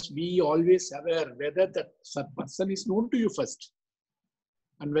 you must be always aware whether that person is known to you first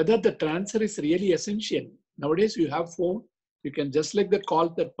and whether the transfer is really essential. Nowadays, you have phone, you can just like that call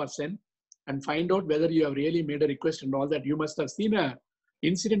that person and find out whether you have really made a request and all that. You must have seen a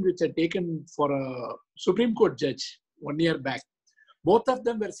incident which had taken for a Supreme Court judge 1 year back. Both of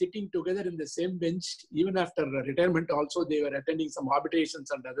them were sitting together in the same bench. Even after retirement also, they were attending some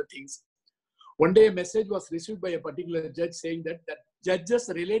arbitrations and other things. One day a message was received by a particular judge saying that that judge's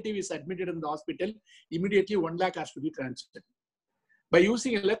relative is admitted in the hospital. Immediately 1 lakh has to be transferred. By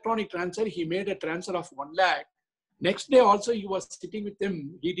using electronic transfer, he made a transfer of 1 lakh. Next day also he was sitting with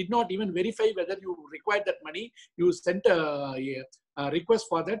him. He did not even verify whether you required that money. You sent a request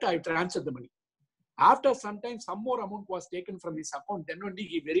for that, I transferred the money. After some time, some more amount was taken from his account. Then only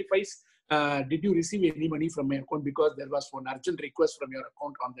he verifies, did you receive any money from my account, because there was one urgent request from your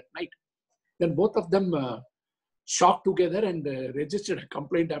account on that night. Then both of them shocked together and registered a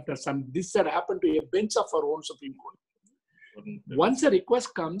complaint after some. This had happened to a bench of our own Supreme Court. Once a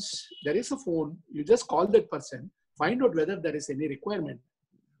request comes, there is a phone, you just call that person, find out whether there is any requirement.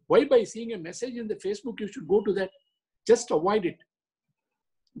 Why by seeing a message in the Facebook, you should go to that? Just avoid it.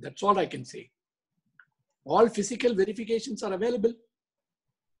 That's all I can say. All physical verifications are available.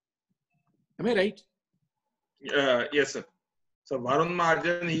 Am I right? Yes, sir. So Varun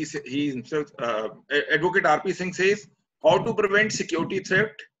Mahajan, he himself, Advocate R.P. Singh says, how to prevent security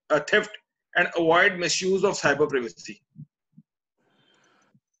theft and avoid misuse of cyber privacy.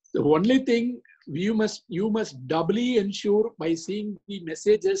 The only thing you must doubly ensure by seeing the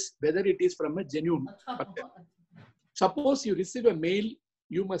messages whether it is from a genuine person. Suppose you receive a mail,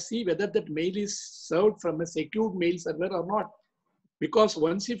 you must see whether that mail is served from a secured mail server or not. Because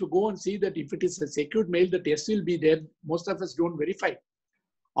once if you go and see that if it is a secured mail, the test will be there. Most of us don't verify.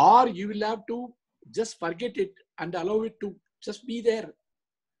 Or you will have to just forget it and allow it to just be there.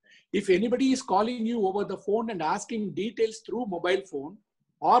 If anybody is calling you over the phone and asking details through mobile phone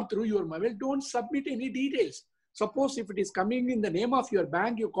or through your mobile, don't submit any details. Suppose if it is coming in the name of your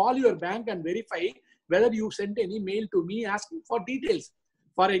bank, you call your bank and verify whether you sent any mail to me asking for details.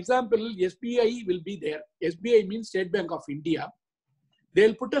 For example, SBI will be there. SBI means State Bank of India.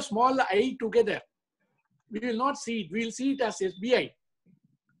 They'll put a small I together. We will not see it. We will see it as SBI.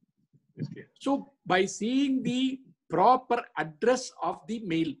 Okay. So by seeing the proper address of the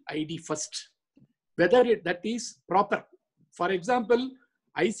mail ID first, whether that is proper. For example,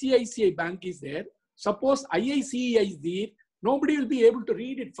 ICICI Bank is there. Suppose IICI is there. Nobody will be able to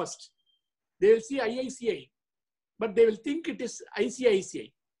read it first. They will see IICI, but they will think it is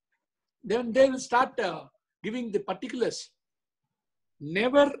ICICI. Then they will start giving the particulars.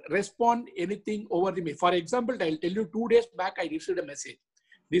 Never respond anything over the mail. For example, I'll tell you 2 days back, I received a message.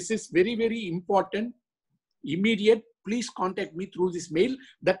 This is very, very important, immediate. Please contact me through this mail.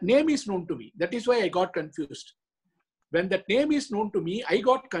 That name is known to me. That is why I got confused. When that name is known to me, I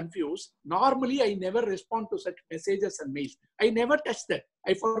got confused. Normally, I never respond to such messages and mails. I never touch that.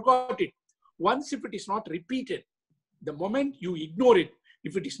 I forgot it. Once if it is not repeated, the moment you ignore it,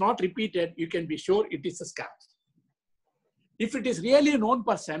 if it is not repeated, you can be sure it is a scam. If it is really a known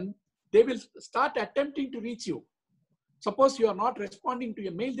person, they will start attempting to reach you. Suppose you are not responding to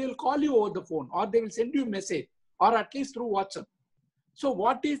a mail, they will call you over the phone or they will send you a message or at least through WhatsApp. So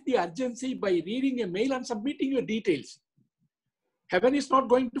what is the urgency by reading a mail and submitting your details? Heaven is not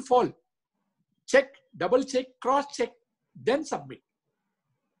going to fall. Check, double check, cross check, then submit.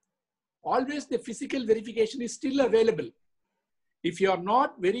 Always the physical verification is still available. If you are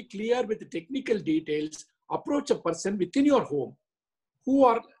not very clear with the technical details, approach a person within your home who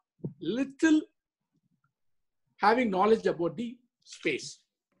are little having knowledge about the space,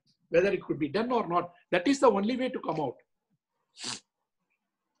 whether it could be done or not. That is the only way to come out.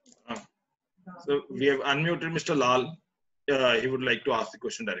 So we have unmuted Mr. Lal. He would like to ask the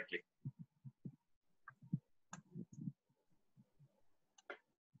question directly.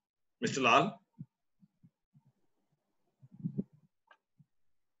 Mr. Lal.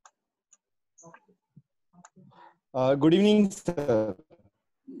 Good evening, sir.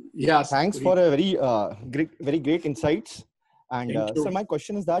 Yes. Thanks for a very great insights. And you. so my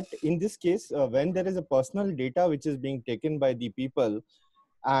question is that in this case, when there is a personal data which is being taken by the people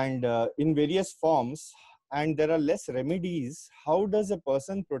and in various forms, and there are less remedies, how does a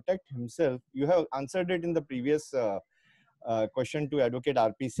person protect himself? You have answered it in the previous question to Advocate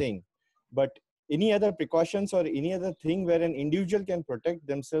R.P. Singh. But any other precautions or any other thing where an individual can protect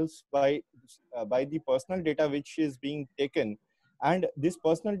themselves by the personal data which is being taken, and this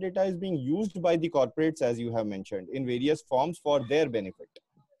personal data is being used by the corporates, as you have mentioned, in various forms for their benefit?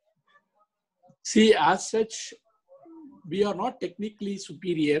 See, as such, we are not technically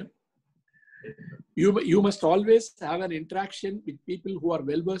superior. You must always have an interaction with people who are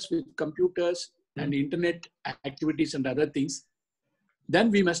well versed with computers and internet activities and other things.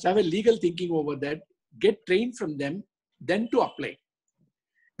 Then we must have a legal thinking over that, get trained from them, then to apply.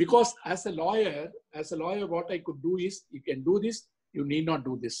 Because as a lawyer, what I could do is, you can do this, you need not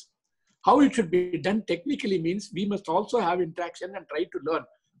do this. How it should be done technically means we must also have interaction and try to learn.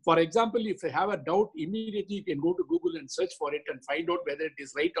 For example, if you have a doubt, immediately you can go to Google and search for it and find out whether it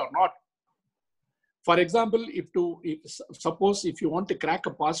is right or not. For example, suppose if you want to crack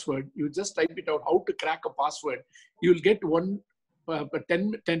a password, you just type it out, how to crack a password. You will get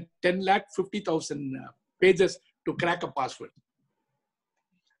 10,50,000 pages to crack a password.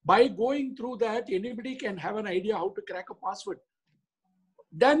 By going through that, anybody can have an idea how to crack a password.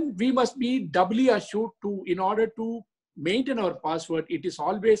 Then we must be doubly assured to, in order to maintain our password, it is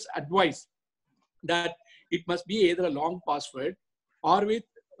always advised that it must be either a long password or with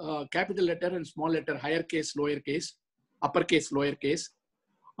capital letter and small letter, higher case, lower case, uppercase, lower case,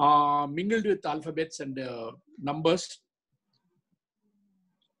 mingled with alphabets and numbers.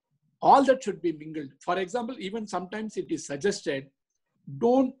 All that should be mingled. For example, even sometimes it is suggested,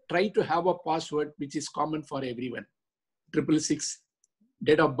 don't try to have a password which is common for everyone. 666,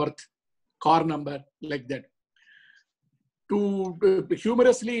 date of birth, car number, like that.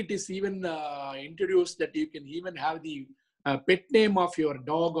 Humorously, it is even introduced that you can even have the pet name of your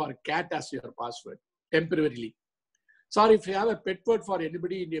dog or cat as your password temporarily. So if you have a pet word for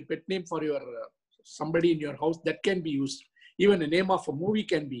anybody, in a pet name for your somebody in your house, that can be used. Even a name of a movie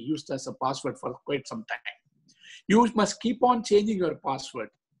can be used as a password for quite some time. You must keep on changing your password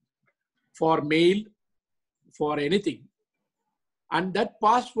for mail, for anything. And that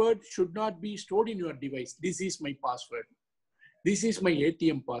password should not be stored in your device. This is my password. This is my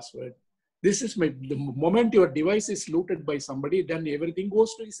ATM password. This is the moment your device is looted by somebody, then everything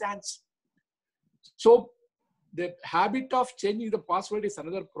goes to his hands. So the habit of changing the password is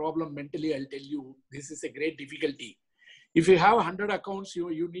another problem mentally. I'll tell you, this is a great difficulty. If you have 100 accounts,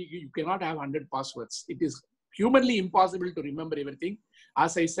 you cannot have 100 passwords. It is humanly impossible to remember everything.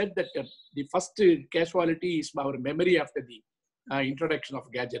 As I said, that the first casualty is our memory after the introduction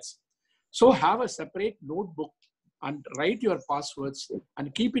of gadgets. So have a separate notebook and write your passwords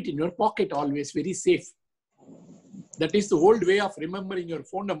and keep it in your pocket always, very safe. That is the old way of remembering your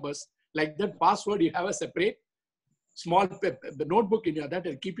phone numbers. Like that password, you have a separate small notebook in your that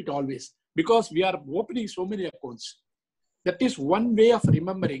and keep it always. Because we are opening so many accounts. That is one way of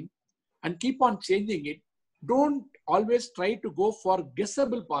remembering, and keep on changing it. Don't always try to go for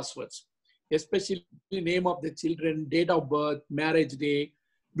guessable passwords, especially name of the children, date of birth, marriage day,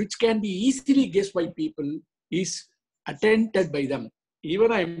 which can be easily guessed by people, is attempted by them.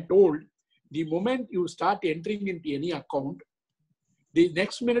 Even I am told, the moment you start entering into any account, the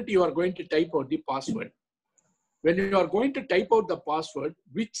next minute you are going to type out the password. When you are going to type out the password,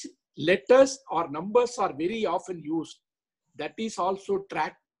 which letters or numbers are very often used, that is also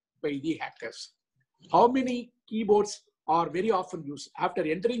tracked by the hackers. How many keyboards are very often used? After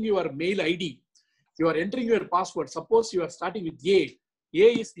entering your mail ID, you are entering your password. Suppose you are starting with A.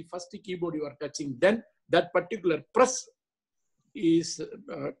 A is the first keyboard you are touching. Then that particular press is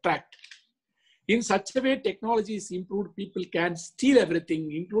tracked. In such a way, technology is improved. People can steal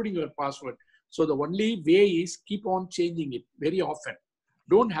everything, including your password. So the only way is keep on changing it very often.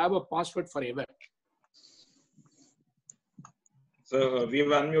 Don't have a password forever. So we have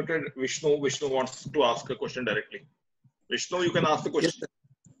unmuted Vishnu. Vishnu wants to ask a question directly. Vishnu, you can ask the question.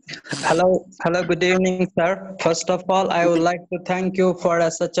 Hello, good evening, sir. First of all, I would like to thank you for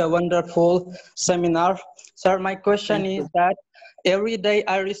such a wonderful seminar. Sir, my question is that every day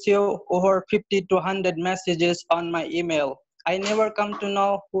I receive over 50 to 100 messages on my email. I never come to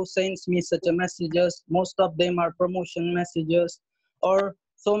know who sends me such messages. Most of them are promotion messages or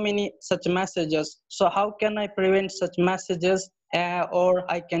so many such messages. So how can I prevent such messages or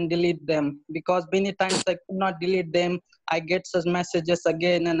I can delete them? Because many times I could not delete them. I get such messages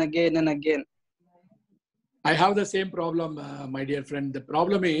again and again and again. I have the same problem, my dear friend. The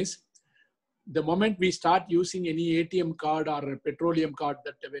problem is, the moment we start using any ATM card or petroleum card,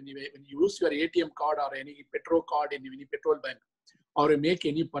 that when you use your ATM card or any petrol card in any petrol bank, or you make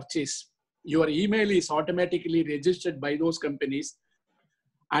any purchase, your email is automatically registered by those companies.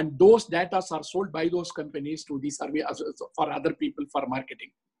 And those data are sold by those companies to the survey for other people for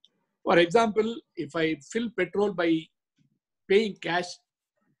marketing. For example, if I fill petrol by paying cash,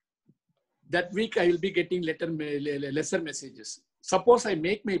 that week I will be getting lesser messages. Suppose I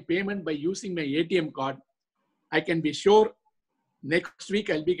make my payment by using my ATM card, I can be sure next week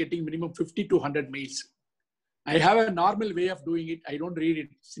I'll be getting minimum 50 to 100 mails. I have a normal way of doing it. I don't read it.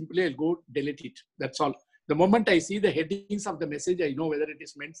 Simply I'll go delete it. That's all. The moment I see the headings of the message, I know whether it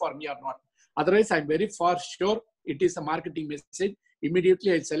is meant for me or not. Otherwise, I'm very for sure it is a marketing message.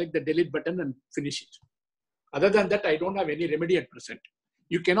 Immediately I'll select the delete button and finish it. Other than that, I don't have any remedy at present.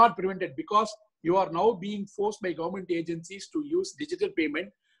 You cannot prevent it because you are now being forced by government agencies to use digital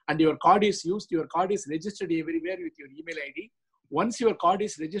payment, and your card is used, your card is registered everywhere with your email ID. Once your card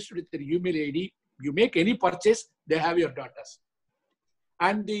is registered with your email ID, you make any purchase, they have your data.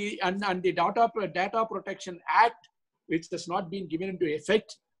 And the Data Protection Act, which has not been given into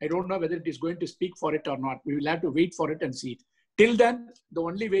effect, I don't know whether it is going to speak for it or not. We will have to wait for it and see it. Till then, the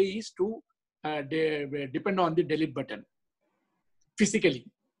only way is to depend on the delete button physically.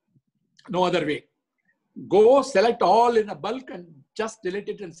 No other way. Go select all in a bulk and just delete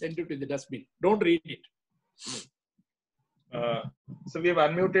it and send it to the dustbin. Don't read it. So we have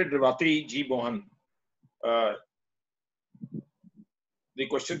unmuted Revati G. Mohan. The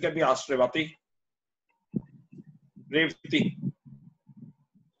question can be asked, Revati. Revati.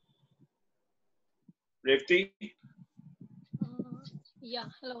 Revati. Yeah,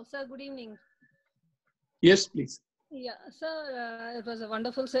 hello, sir. Good evening. Yes, please. Yeah, sir, it was a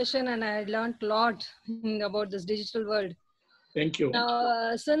wonderful session and I learned a lot about this digital world. Thank you.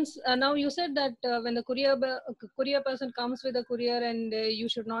 Now, now you said that when the courier person comes with a courier and you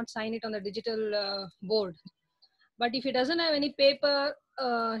should not sign it on the digital board. But if he doesn't have any paper,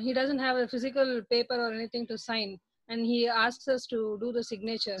 he doesn't have a physical paper or anything to sign, and he asks us to do the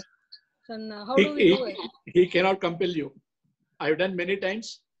signature. So how do we do it? He cannot compel you. I've done many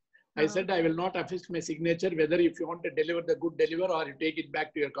times. I said, I will not affix my signature, whether if you want to deliver the good deliver or you take it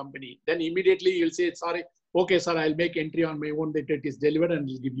back to your company. Then immediately you'll say, sorry, okay, sir, I'll make entry on my own that it is delivered and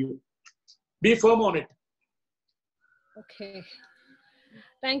will give you. Be firm on it. Okay.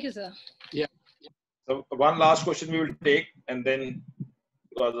 Thank you, sir. Yeah. So one last question we will take, and then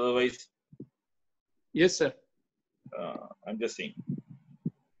otherwise. Yes, sir. I'm just saying.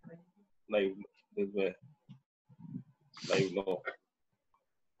 Live law.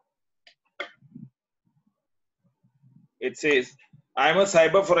 It says, I'm a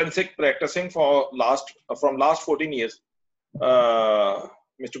cyber forensic practicing from last 14 years. Mr.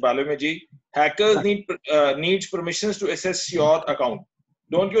 Balumeji, hackers needs permissions to access your account.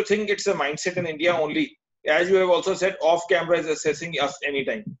 Don't you think it's a mindset in India only? As you have also said, off camera is assessing us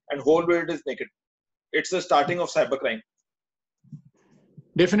anytime, and whole world is naked. It's the starting of cybercrime.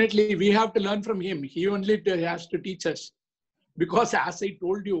 Definitely, we have to learn from him. He only has to teach us. Because as I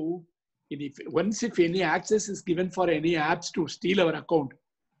told you, if any access is given for any apps to steal our account,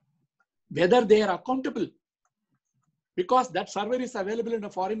 whether they are accountable, because that server is available in a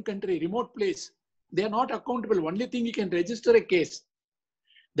foreign country, remote place, they are not accountable. Only thing you can register a case.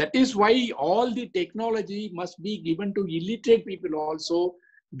 That is why all the technology must be given to illiterate people also,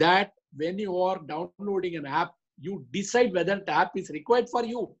 that when you are downloading an app, you decide whether the app is required for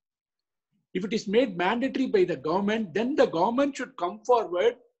you. If it is made mandatory by the government, then the government should come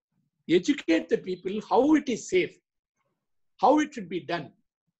forward, educate the people how it is safe, how it should be done.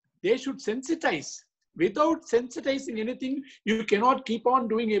 They should sensitize. Without sensitizing anything, you cannot keep on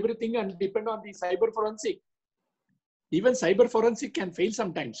doing everything and depend on the cyber forensic. Even cyber forensic can fail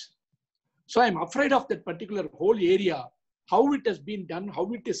sometimes. So I'm afraid of that particular whole area, how it has been done, how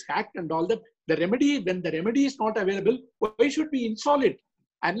it is hacked and all that. The remedy, when the remedy is not available, why should we install it?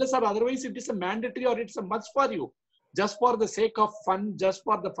 Unless or otherwise it is a mandatory or it's a must for you. Just for the sake of fun, just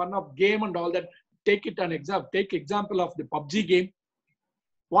for the fun of game and all that. Take it an example. Take example of the PUBG game.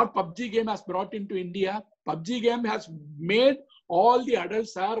 What PUBG game has brought into India? PUBG game has made all the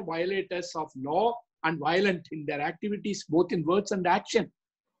adults are violators of law and violent in their activities, both in words and action.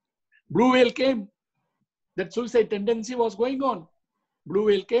 Blue Whale came. That suicide tendency was going on. Blue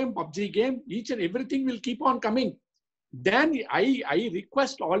Whale came, PUBG game, each and everything will keep on coming. Then I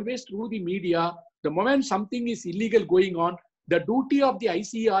request always through the media, the moment something is illegal going on, the duty of the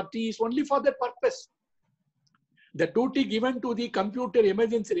ICRT is only for that purpose. The duty given to the computer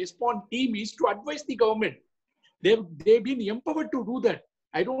emergency response team is to advise the government. They've been empowered to do that.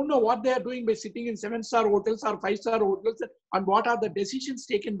 I don't know what they are doing by sitting in 7-star hotels or 5-star hotels and what are the decisions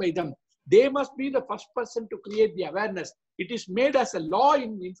taken by them. They must be the first person to create the awareness. It is made as a law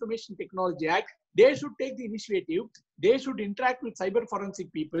in Information Technology Act They should take the initiative. They should interact with cyber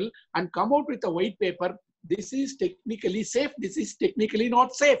forensic people and come out with a white paper. This is technically safe. This is technically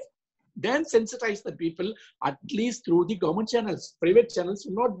not safe. Then sensitize the people, at least through the government channels. Private channels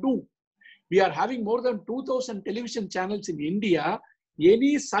will not do. We are having more than 2,000 television channels in India.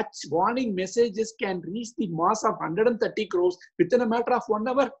 Any such warning messages can reach the mass of 130 crores within a matter of 1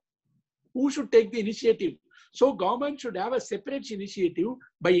 hour. Who should take the initiative? So government should have a separate initiative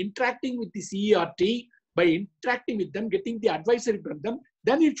by interacting with the CERT, by interacting with them, getting the advisory from them.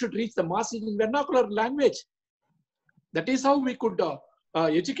 Then it should reach the masses in vernacular language. That is how we could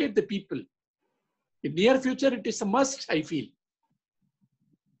educate the people. In near future, it is a must, I feel.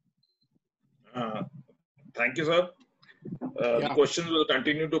 Thank you, sir. The questions will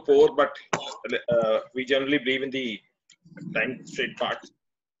continue to pour, but we generally believe in the time straight part.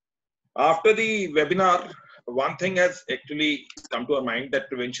 After the webinar, one thing has actually come to our mind, that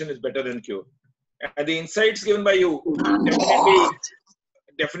prevention is better than cure. And the insights given by you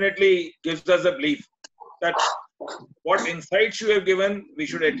definitely gives us a belief that what insights you have given, we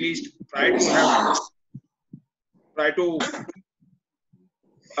should at least try to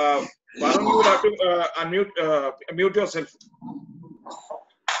Varun, you will have to unmute yourself.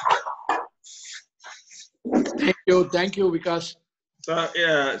 Thank you, Vikas. So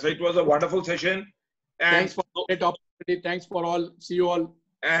it was a wonderful session. And thanks for the great opportunity. Thanks for all. See you all.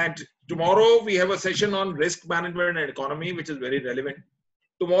 And tomorrow we have a session on risk management and economy, which is very relevant.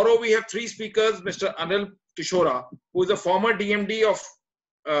 Tomorrow we have 3 speakers: Mr. Anil Kishora, who is a former DMD of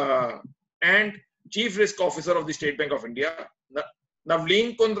and Chief Risk Officer of the State Bank of India;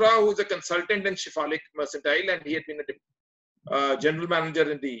 Navleen Kundra, who is a consultant in Shifalik Mercantile, and he had been a general manager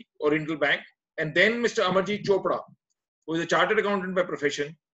in the Oriental Bank; and then Mr. Amarjit Chopra, who is a chartered accountant by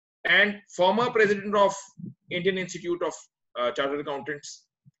profession and former president of Indian Institute of Chartered Accountants.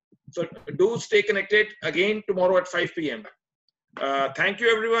 So do stay connected again tomorrow at 5 p.m. Thank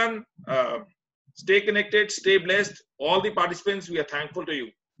you, everyone. Stay connected, stay blessed. All the participants, we are thankful to you.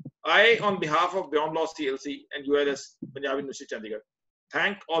 I, on behalf of Beyond Law CLC and ULS Punjab University Chandigarh,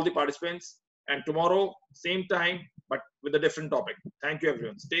 thank all the participants. And tomorrow, same time, but with a different topic. Thank you,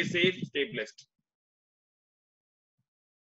 everyone. Stay safe, stay blessed.